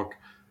heroic,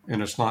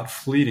 and it's not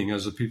fleeting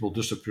as the people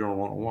disappear and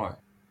run away.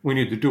 We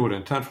need to do it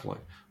intentionally.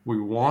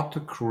 We want to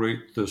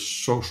create this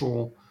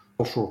social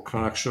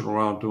connection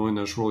around doing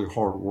this really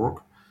hard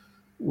work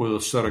with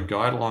a set of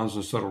guidelines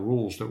and a set of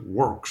rules that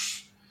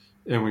works.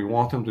 And we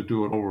want them to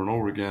do it over and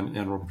over again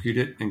and repeat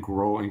it and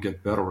grow and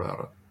get better at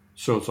it.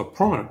 So it's a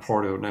permanent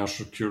part of the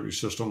national security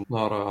system,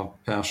 not a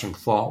passing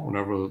thought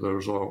whenever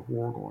there's a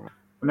war going on.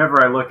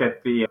 Whenever I look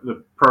at the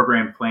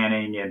program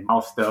planning and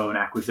milestone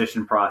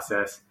acquisition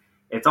process,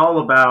 it's all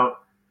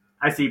about,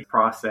 I see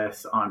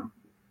process on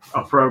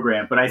a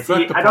program, but I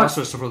see the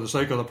process for the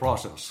sake of the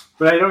process.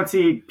 But I don't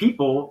see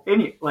people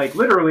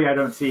literally I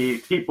don't see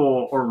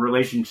people or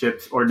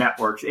relationships or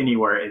networks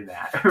anywhere in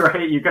that,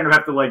 right? You kind of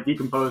have to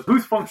decompose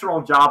whose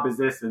functional job is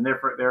this, and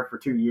they're there for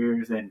 2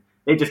 years, and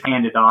they just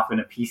hand it off in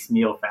a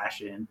piecemeal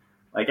fashion.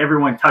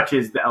 Everyone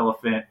touches the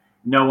elephant.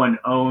 No one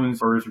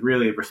owns or is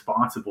really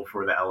responsible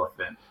for the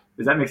elephant.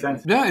 Does that make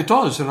sense? Yeah, it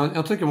does. And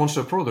I'll take it one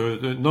step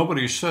further.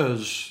 Nobody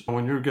says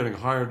when you're getting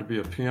hired to be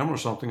a PM or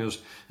something is,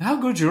 how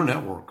good's your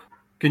network?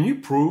 Can you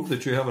prove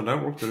that you have a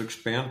network that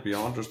expands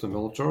beyond just the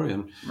military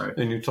and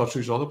you touch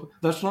these other?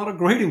 That's not a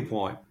grading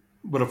point.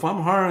 But if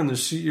I'm hiring the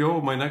CEO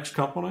of my next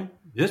company,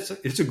 it's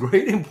a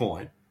grading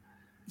point.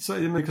 So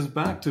it comes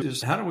back to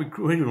is how do we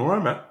create an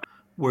environment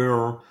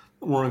where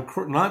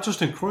we're not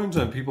just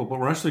encouraging people, but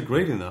we're actually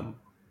grading them.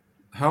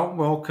 How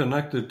well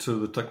connected to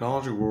the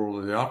technology world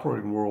or the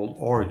operating world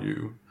are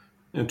you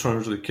in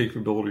terms of the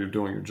capability of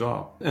doing your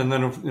job? And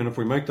then if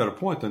we make that a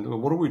point, then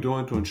what are we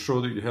doing to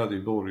ensure that you have the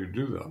ability to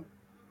do that?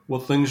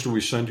 What things do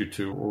we send you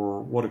to,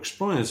 or what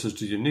experiences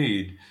do you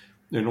need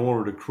in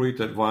order to create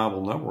that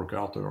viable network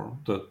out there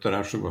that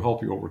actually will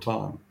help you over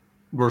time?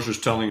 Versus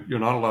telling you you're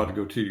not allowed to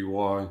go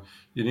TDY,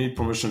 you need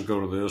permission to go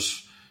to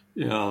this,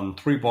 and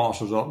 3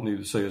 bosses up need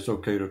to say it's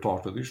okay to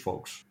talk to these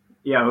folks.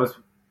 Yeah, I was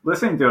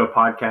listening to a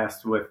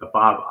podcast with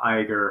Bob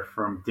Iger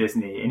from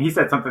Disney, and he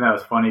said something that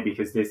was funny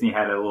because Disney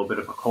had a little bit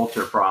of a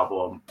culture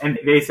problem. And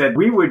they said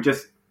we would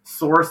just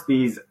source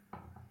these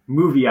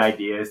movie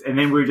ideas, and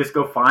then we would just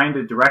go find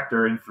a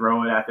director and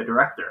throw it at the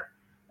director.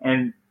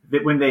 And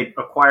that when they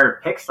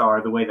acquired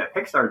Pixar, the way that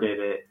Pixar did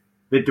it,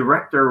 the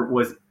director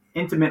was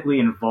intimately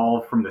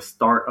involved from the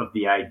start of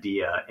the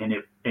idea,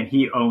 and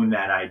he owned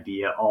that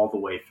idea all the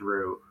way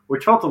through,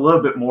 which felt a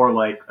little bit more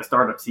like a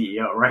startup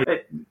CEO,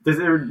 right? Does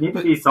there need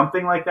to be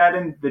something like that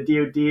in the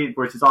DoD,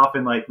 which is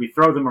often we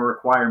throw them a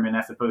requirement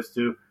as opposed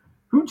to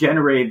who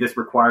generated this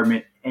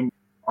requirement, and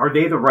are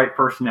they the right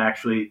person to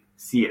actually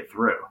see it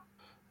through?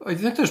 I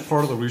think that's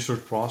part of the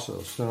research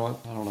process. I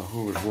don't know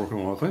who was working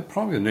on it. I think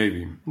probably the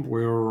Navy,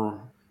 where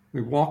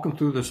we walk them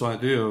through this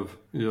idea of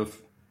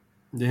if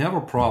you have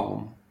a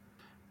problem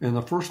And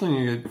the first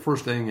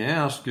thing you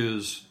ask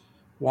is,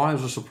 why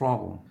is this a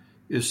problem?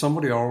 Is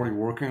somebody already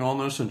working on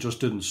this and just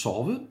didn't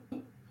solve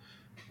it?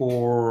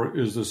 Or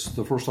is this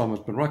the first time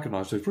it's been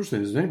recognized? The first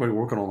thing is anybody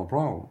working on the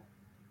problem?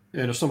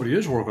 And if somebody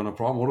is working on the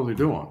problem, what are they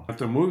doing? If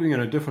they're moving in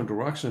a different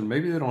direction,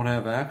 maybe they don't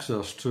have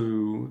access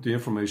to the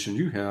information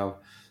you have.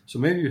 So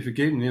maybe if you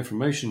gave them the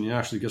information, you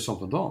actually get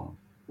something done.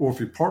 Or if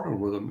you partner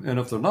with them. And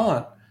if they're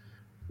not,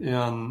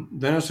 and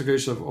then it's a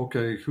case of,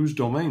 okay, whose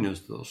domain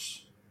is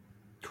this?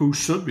 Who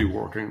should be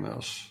working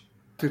this?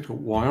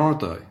 Why aren't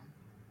they?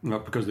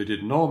 Not because they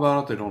didn't know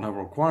about it, they don't have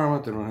a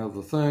requirement, they don't have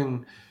the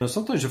thing. And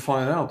sometimes you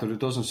find out that it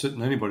doesn't sit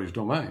in anybody's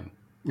domain.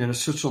 And it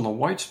sits on the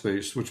white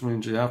space, which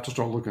means you have to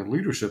start looking at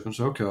leadership and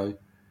say, okay,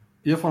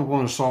 if I'm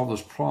going to solve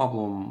this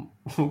problem,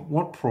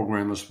 what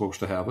program is supposed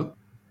to have it?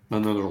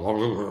 And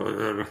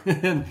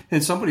then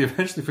and somebody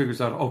eventually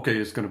figures out, okay,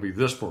 it's going to be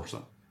this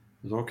person.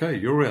 It's okay,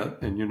 you're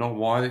it. And you know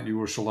why that you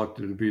were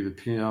selected to be the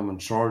PM in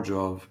charge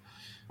of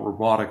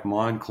robotic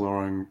mind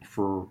clearing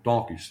for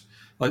donkeys.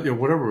 Like,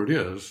 whatever it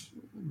is,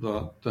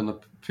 then the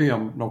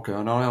PM, okay,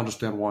 now I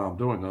understand why I'm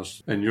doing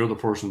this, and you're the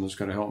person that's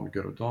going to help me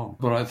get it done.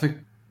 But I think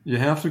you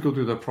have to go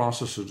through that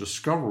process of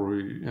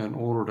discovery in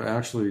order to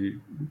actually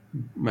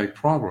make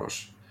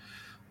progress.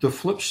 The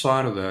flip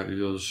side of that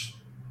is,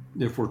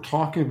 if we're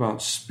talking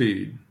about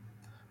speed,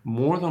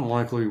 more than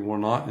likely we're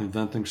not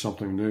inventing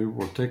something new.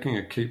 We're taking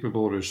a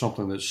capability of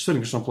something that's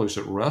sitting someplace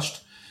at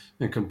rest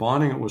and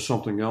combining it with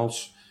something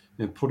else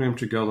and putting them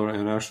together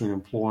and actually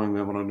employing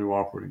them in a new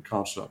operating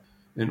concept.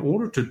 In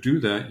order to do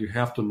that, you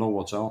have to know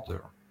what's out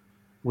there,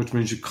 which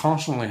means you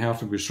constantly have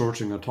to be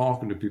searching and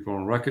talking to people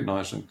and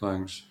recognizing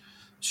things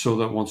so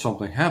that when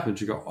something happens,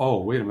 you go,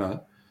 oh, wait a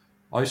minute,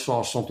 I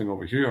saw something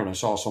over here and I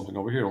saw something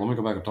over here. Let me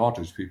go back and talk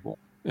to these people.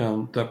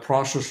 And that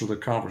process of the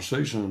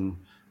conversation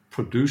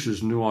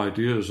produces new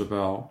ideas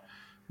about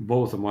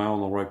both, am I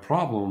on the right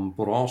problem,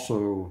 but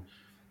also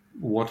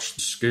what's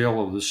the scale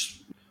of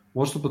this,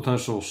 what's the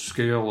potential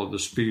scale of the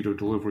speed of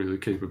delivery of the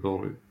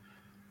capability,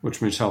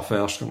 which means how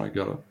fast can I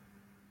get it?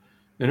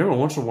 And every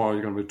once in a while,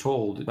 you're going to be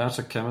told that's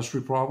a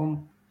chemistry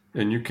problem,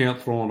 and you can't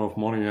throw enough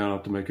money at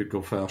it to make it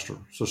go faster.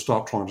 So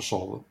stop trying to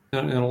solve it.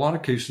 And in a lot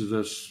of cases,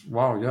 it's,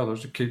 wow, yeah,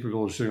 there's a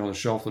capability sitting on the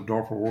shelf that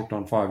DARPA worked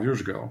on 5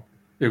 years ago.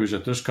 It was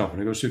at this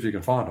company. Go see if you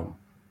can find them.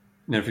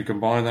 And if you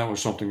combine that with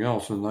something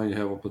else, then now you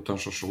have a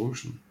potential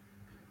solution.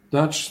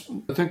 I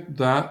think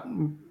that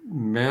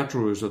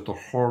mantra is at the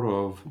heart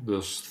of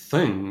this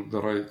thing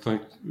that I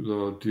think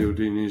the DoD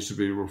needs to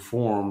be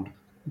reformed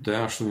to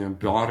actually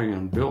embody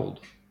and build.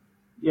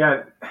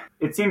 Yeah,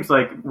 it seems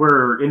like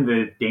we're in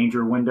the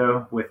danger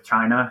window with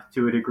China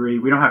to a degree.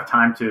 We don't have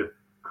time to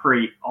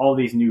create all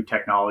these new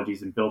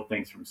technologies and build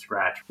things from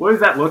scratch. What does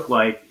that look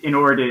like in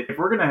order to, if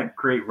we're going to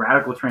create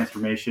radical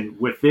transformation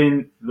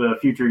within the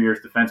Future Years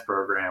Defense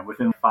Program,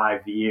 within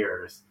 5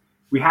 years,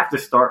 we have to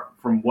start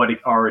from what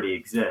already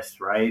exists,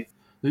 right?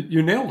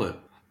 You nailed it.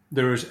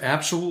 There is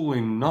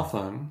absolutely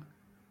nothing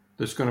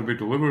that's going to be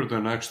delivered in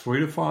the next 3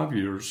 to 5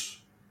 years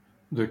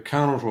that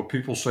counters what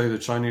people say the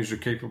Chinese are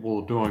capable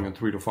of doing in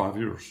 3 to 5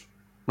 years.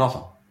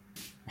 Nothing.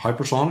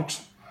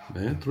 Hypersonics,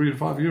 3 to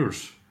 5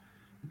 years.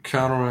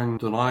 Countering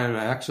denied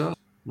access,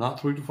 not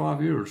 3 to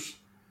 5 years.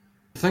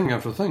 Thing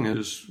after thing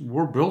is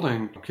we're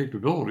building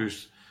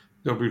capabilities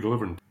that'll be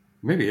delivered in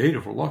maybe 8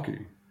 if we're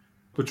lucky.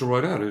 But you're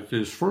right at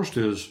it. First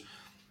is,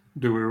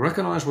 do we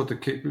recognize what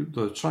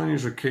the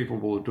Chinese are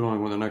capable of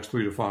doing in the next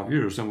 3 to 5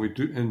 years?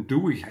 And do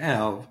we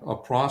have a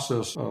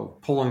process of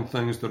pulling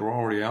things that are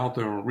already out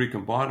there and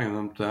recombining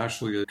them to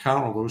actually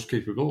counter those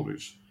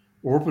capabilities,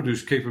 or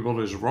produce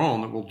capabilities of our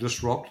own that will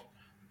disrupt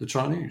the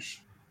Chinese?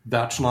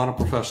 That's not a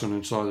profession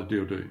inside the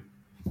DoD.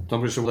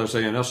 Somebody said, well, that's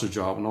ANS's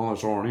job, no,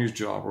 that's R&E's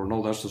job, or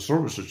no, that's the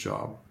service's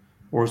job,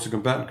 or it's the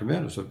combatant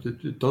commander's.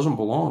 It doesn't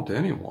belong to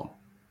anyone,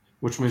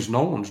 which means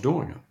no one's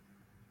doing it.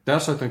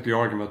 That's, I think, the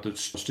argument that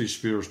Steve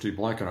Spears, Steve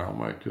Blankenau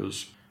make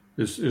is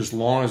as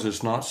long as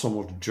it's not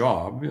someone's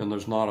job and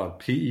there's not a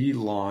PE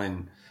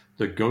line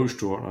that goes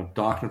to it and a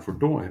doctrine for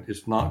doing it,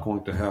 it's not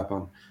going to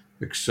happen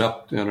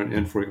except in an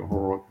infrequent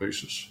heroic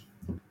basis.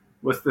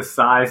 What's the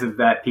size of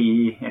that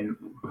PE and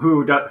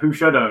who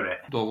should own it?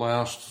 The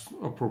last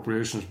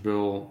appropriations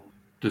bill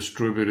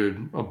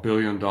distributed $1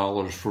 billion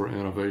for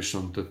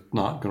innovation that's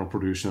not going to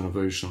produce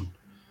innovation.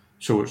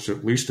 So it's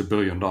at least $1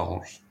 billion,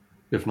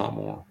 if not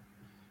more.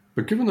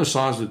 But given the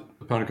size of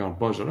the Pentagon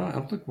budget, I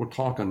don't think we're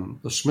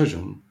talking a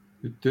smidgen.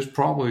 There's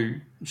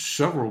probably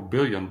several $1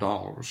 billion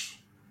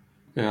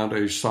and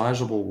a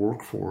sizable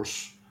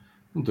workforce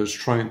that's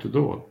trained to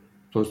do it.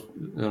 So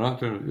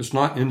it's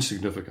not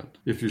insignificant.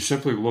 If you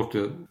simply looked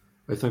at,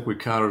 I think we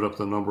counted up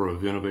the number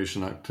of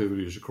innovation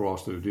activities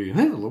across the DoD,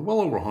 and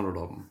well over 100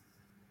 of them.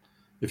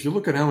 If you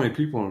look at how many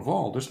people are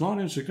involved, it's not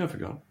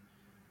insignificant.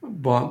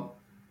 But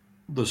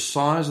the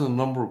size and the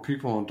number of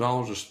people and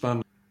dollars are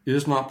spent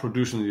is not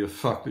producing the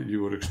effect that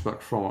you would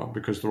expect from it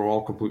because they're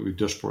all completely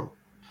disparate.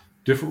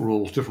 Different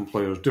rules, different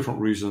players, different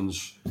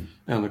reasons,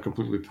 and they're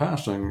completely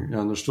passing,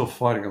 and they're still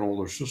fighting an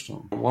older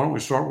system. Why don't we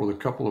start with a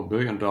couple of $1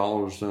 billion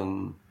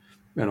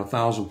and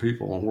 1,000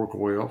 people and work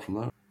our way up from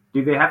there?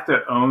 do they have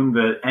to own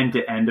the end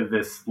to end of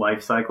this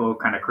life cycle,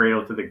 kind of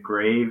cradle to the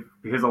grave?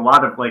 Because a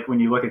lot of, like, when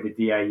you look at the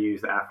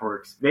DIUs, the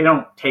AFWERX, they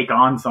don't take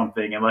on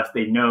something unless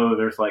they know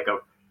there's like a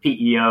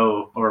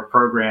PEO or a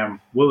program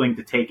willing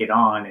to take it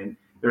on. And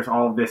there's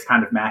all this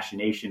kind of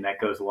machination that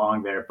goes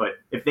along there. But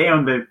if they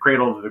own the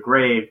cradle to the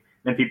grave,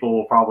 then people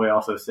will probably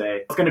also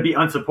say, it's going to be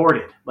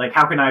unsupported. Like,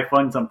 how can I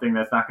fund something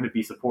that's not going to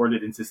be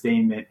supported and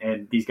sustained,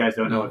 and these guys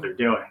don't know what they're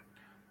doing?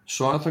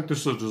 So I think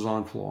this is a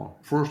design flaw.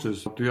 First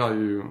is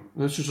DIU,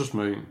 this is just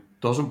me,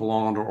 doesn't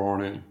belong under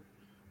R&E,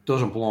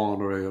 doesn't belong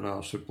under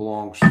A&S. It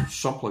belongs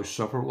someplace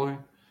separately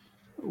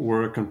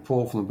where it can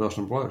pull from the best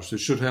and brightest. It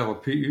should have a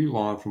PE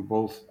line from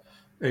both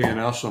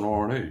A&S and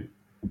R&E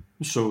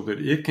so that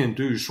it can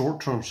do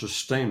short-term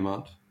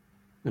sustainment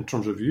in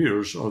terms of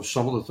years of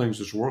some of the things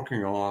it's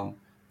working on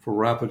for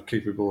rapid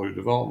capability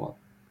development.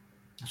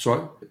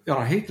 So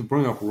I hate to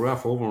bring up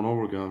REF over and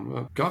over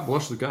again. God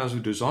bless the guys who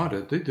designed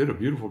it. They did a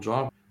beautiful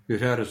job. It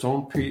had its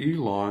own PE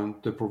line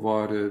that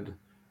provided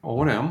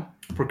O&M,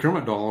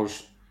 procurement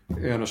dollars,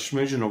 and a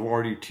smidgen of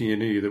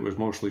RDT&E that was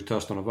mostly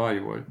test and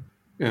evaluate,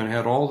 and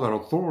had all that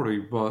authority.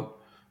 But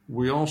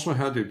we also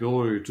had the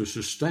ability to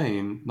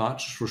sustain, not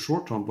just for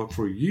short term, but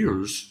for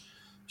years,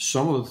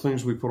 some of the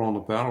things we put on the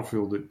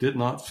battlefield that did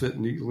not fit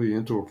neatly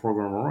into a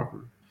program of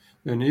record.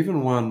 And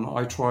even when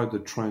I tried to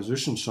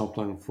transition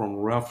something from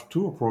REF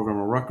to a program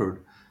of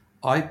record,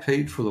 I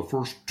paid for the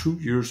first 2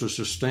 years of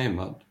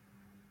sustainment,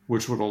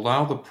 which would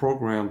allow the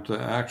program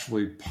to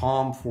actually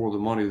palm for the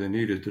money they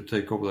needed to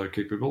take over that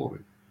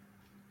capability.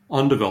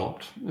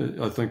 Undeveloped,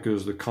 I think,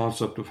 is the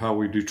concept of how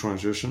we do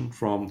transition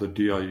from the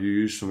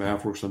DIUs, from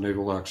AFWERX and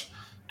NavalX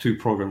to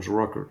programs of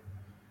record.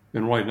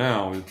 And right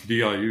now, it's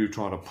DIU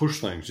trying to push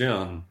things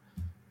in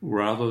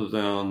rather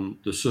than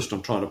the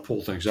system trying to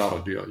pull things out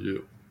of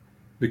DIU,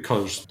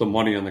 because the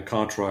money and the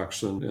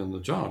contracts and the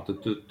job,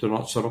 they're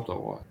not set up that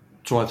way.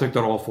 So I think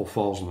that also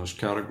falls in this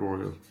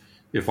category of,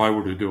 if I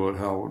were to do it,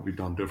 how it would be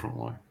done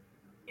differently.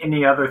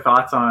 Any other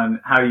thoughts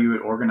on how you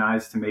would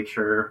organize to make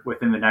sure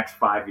within the next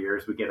 5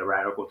 years we get a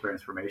radical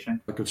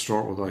transformation? I could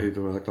start with, I hate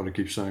that I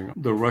keep saying,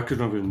 the record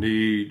of a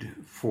need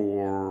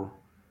for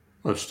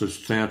a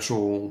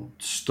substantial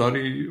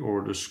study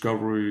or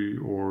discovery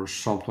or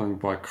something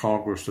by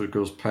Congress that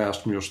goes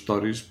past mere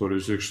studies, but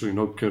is actually,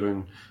 no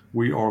kidding,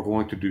 we are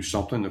going to do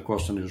something. The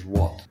question is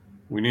what?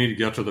 We need to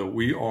get to the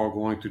we are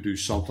going to do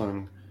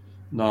something,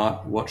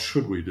 not what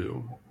should we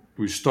do.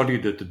 We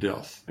studied it to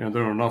death, and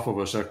there are enough of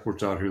us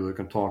experts out here that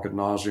can talk ad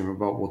nauseum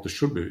about what this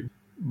should be,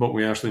 but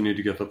we actually need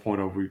to get to the point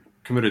of we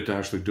committed to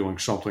actually doing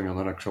something in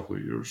the next couple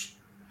of years.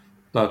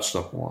 That's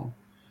step one.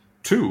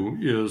 Two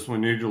is we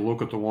need to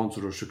look at the ones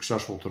that are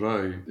successful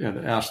today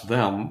and ask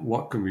them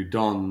what can be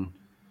done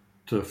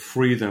to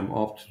free them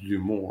up to do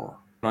more.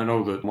 I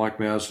know that Mike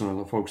Madsen and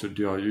the folks at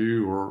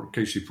DIU, or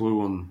Casey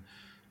Plew and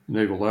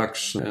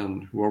NavalX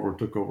and whoever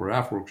took over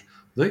AFWERX,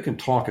 they can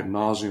talk ad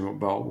nauseum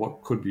about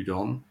what could be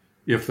done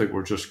if they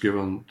were just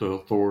given the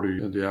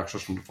authority and the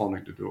access and the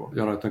funding to do it.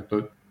 And I think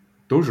that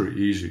those are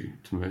easy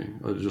to me.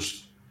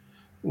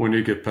 We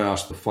need to get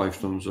past the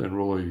fiefdoms and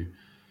really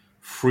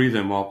free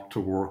them up to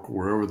work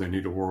wherever they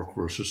need to work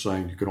versus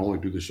saying you can only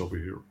do this over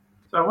here.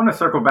 So I want to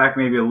circle back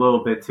maybe a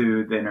little bit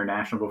to the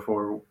international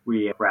before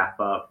we wrap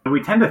up.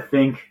 We tend to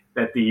think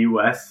that the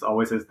U.S.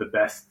 always has the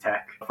best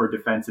tech for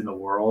defense in the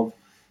world.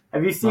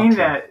 Have you seen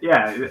that?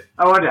 Yeah,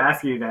 I wanted to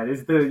ask you that.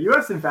 Is the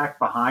U.S. in fact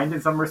behind in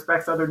some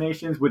respects other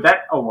nations? Would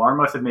that alarm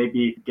us and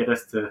maybe get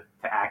us to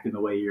act in the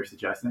way you're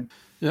suggesting?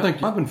 Yeah, I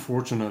think I've been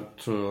fortunate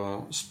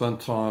to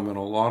spend time in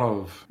a lot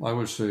of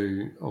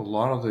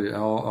the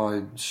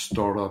allied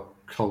startup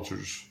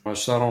cultures. I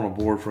sat on a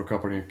board for a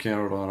company in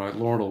Canada, and I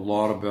learned a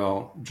lot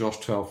about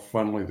just how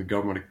friendly the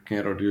government of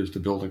Canada is to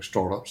building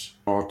startups.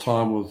 Our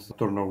time with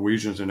the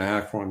Norwegians in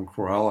ACRON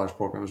for Allies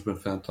program has been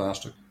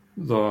fantastic.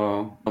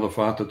 The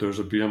fact that there's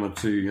a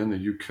BM&T in the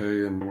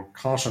UK and we're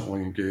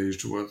constantly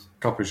engaged with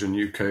companies in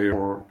the UK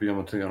or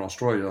BM&T in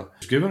Australia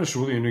has given us a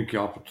really unique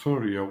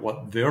opportunity of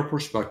what their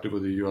perspective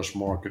of the US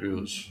market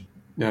is.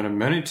 And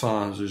many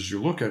times as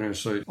you look at it and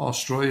say,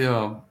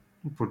 Australia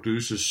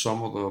produces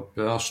some of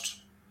the best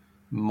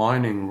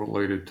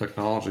mining-related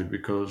technology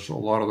because a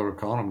lot of their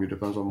economy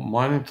depends on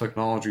mining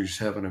technologies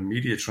have an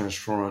immediate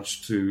transference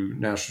to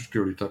national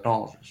security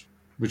technologies.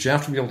 But you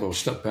have to be able to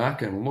step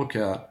back and look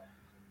at,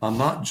 I'm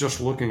not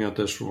just looking at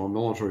this from a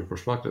military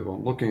perspective,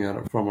 I'm looking at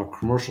it from a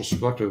commercial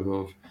perspective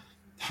of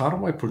how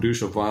do I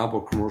produce a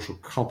viable commercial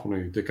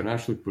company that can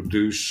actually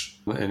produce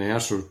an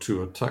answer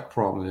to a tech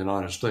problem in the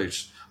United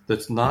States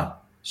that's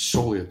not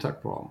solely a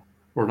tech problem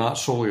or not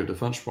solely a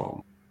defense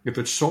problem. If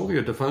it's solely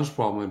a defense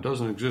problem and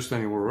doesn't exist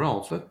anywhere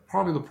else, that's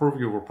probably the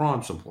purview of a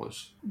prime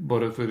someplace.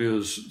 But if it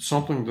is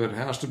something that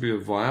has to be a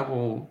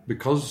viable,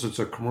 because it's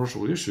a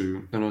commercial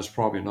issue, then it's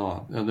probably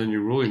not. And then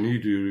you really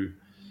need to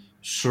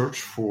search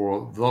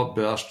for the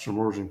best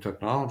emerging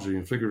technology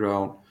and figure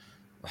out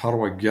how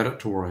do I get it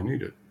to where I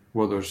need it,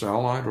 whether it's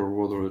allied or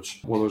whether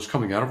it's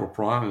coming out of a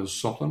prime as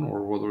something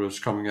or whether it's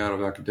coming out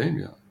of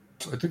academia.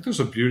 I think there's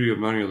a beauty of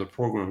many of the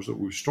programs that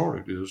we've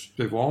started is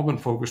they've all been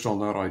focused on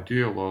that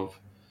ideal of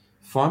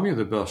find me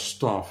the best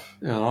stuff,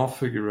 and I'll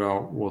figure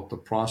out what the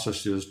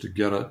process is to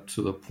get it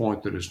to the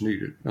point that is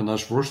needed. And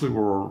that's virtually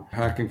where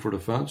hacking for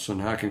defense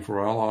and hacking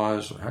for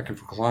allies, hacking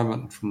for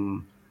climate,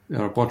 and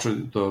a bunch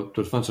of the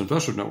Defense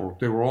Investor Network,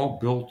 they were all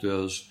built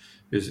as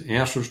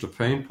answers to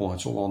pain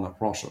points along that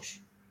process.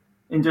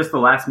 In just the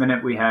last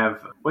minute we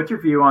have, what's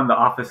your view on the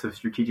Office of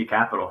Strategic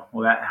Capital?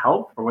 Will that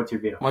help, or what's your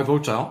view? My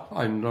vote's out.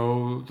 I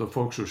know the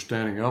folks are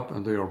standing up,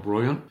 and they are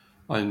brilliant.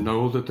 I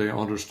know that they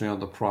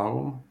understand the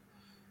problem.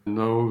 I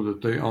know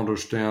that they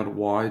understand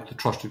why the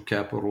trusted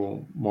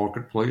capital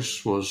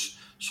marketplace was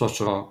such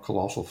a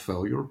colossal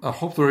failure. I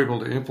hope they're able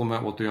to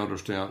implement what they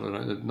understand,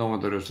 and knowing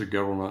that it's the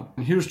government.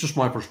 And here's just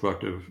my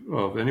perspective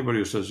of anybody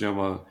who says, I'm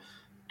a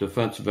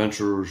defense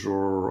ventures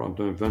or I'm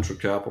doing venture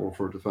capital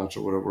for defense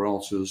or whatever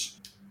else is.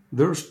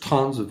 There's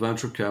tons of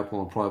venture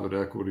capital and private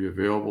equity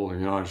available in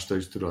the United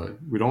States today.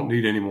 We don't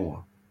need any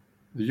more.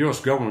 The U.S.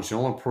 government's the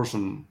only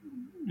person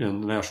in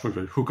the national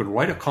security who can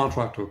write a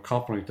contract to a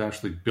company to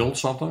actually build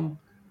something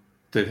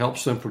that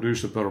helps them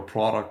produce a better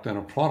product and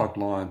a product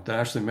line that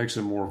actually makes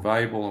it more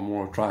valuable and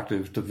more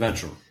attractive to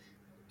venture.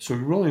 So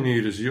we really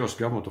need, as the U.S.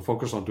 government, to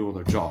focus on doing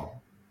their job.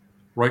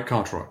 Write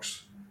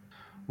contracts.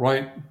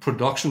 Write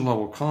production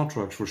level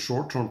contracts for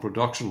short-term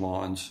production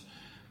lines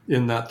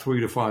in that 3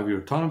 to 5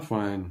 year time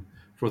frame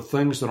for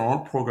things that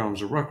aren't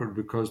programs of record,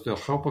 because they'll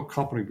help a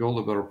company build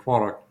a better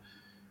product,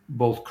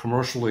 both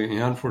commercially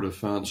and for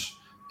defense,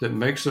 that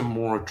makes them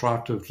more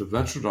attractive to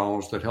venture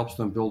dollars, that helps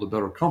them build a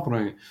better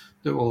company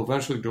that will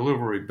eventually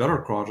deliver a better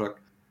product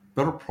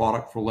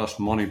for less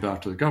money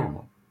back to the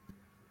government.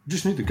 You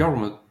just need the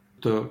government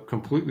to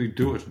completely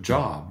do its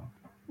job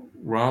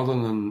rather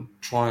than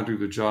try and do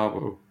the job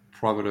of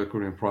private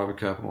equity and private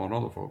capital and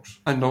other folks.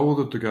 I know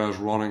that the guys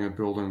running and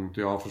building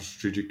the Office of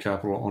Strategic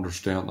Capital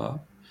understand that.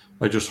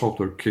 I just hope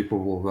they're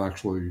capable of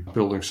actually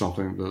building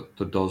something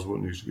that does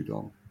what needs to be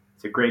done.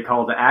 It's a great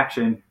call to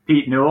action.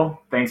 Pete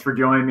Newell, thanks for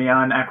joining me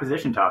on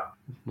Acquisition Talk.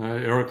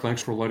 Eric,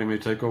 thanks for letting me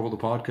take over the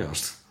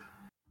podcast.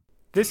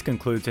 This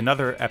concludes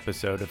another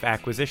episode of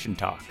Acquisition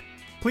Talk.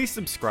 Please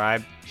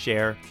subscribe,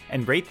 share,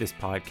 and rate this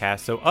podcast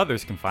so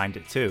others can find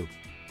it too.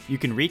 You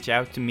can reach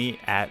out to me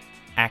at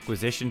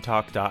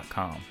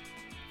acquisitiontalk.com.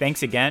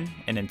 Thanks again,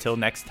 and until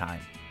next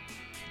time.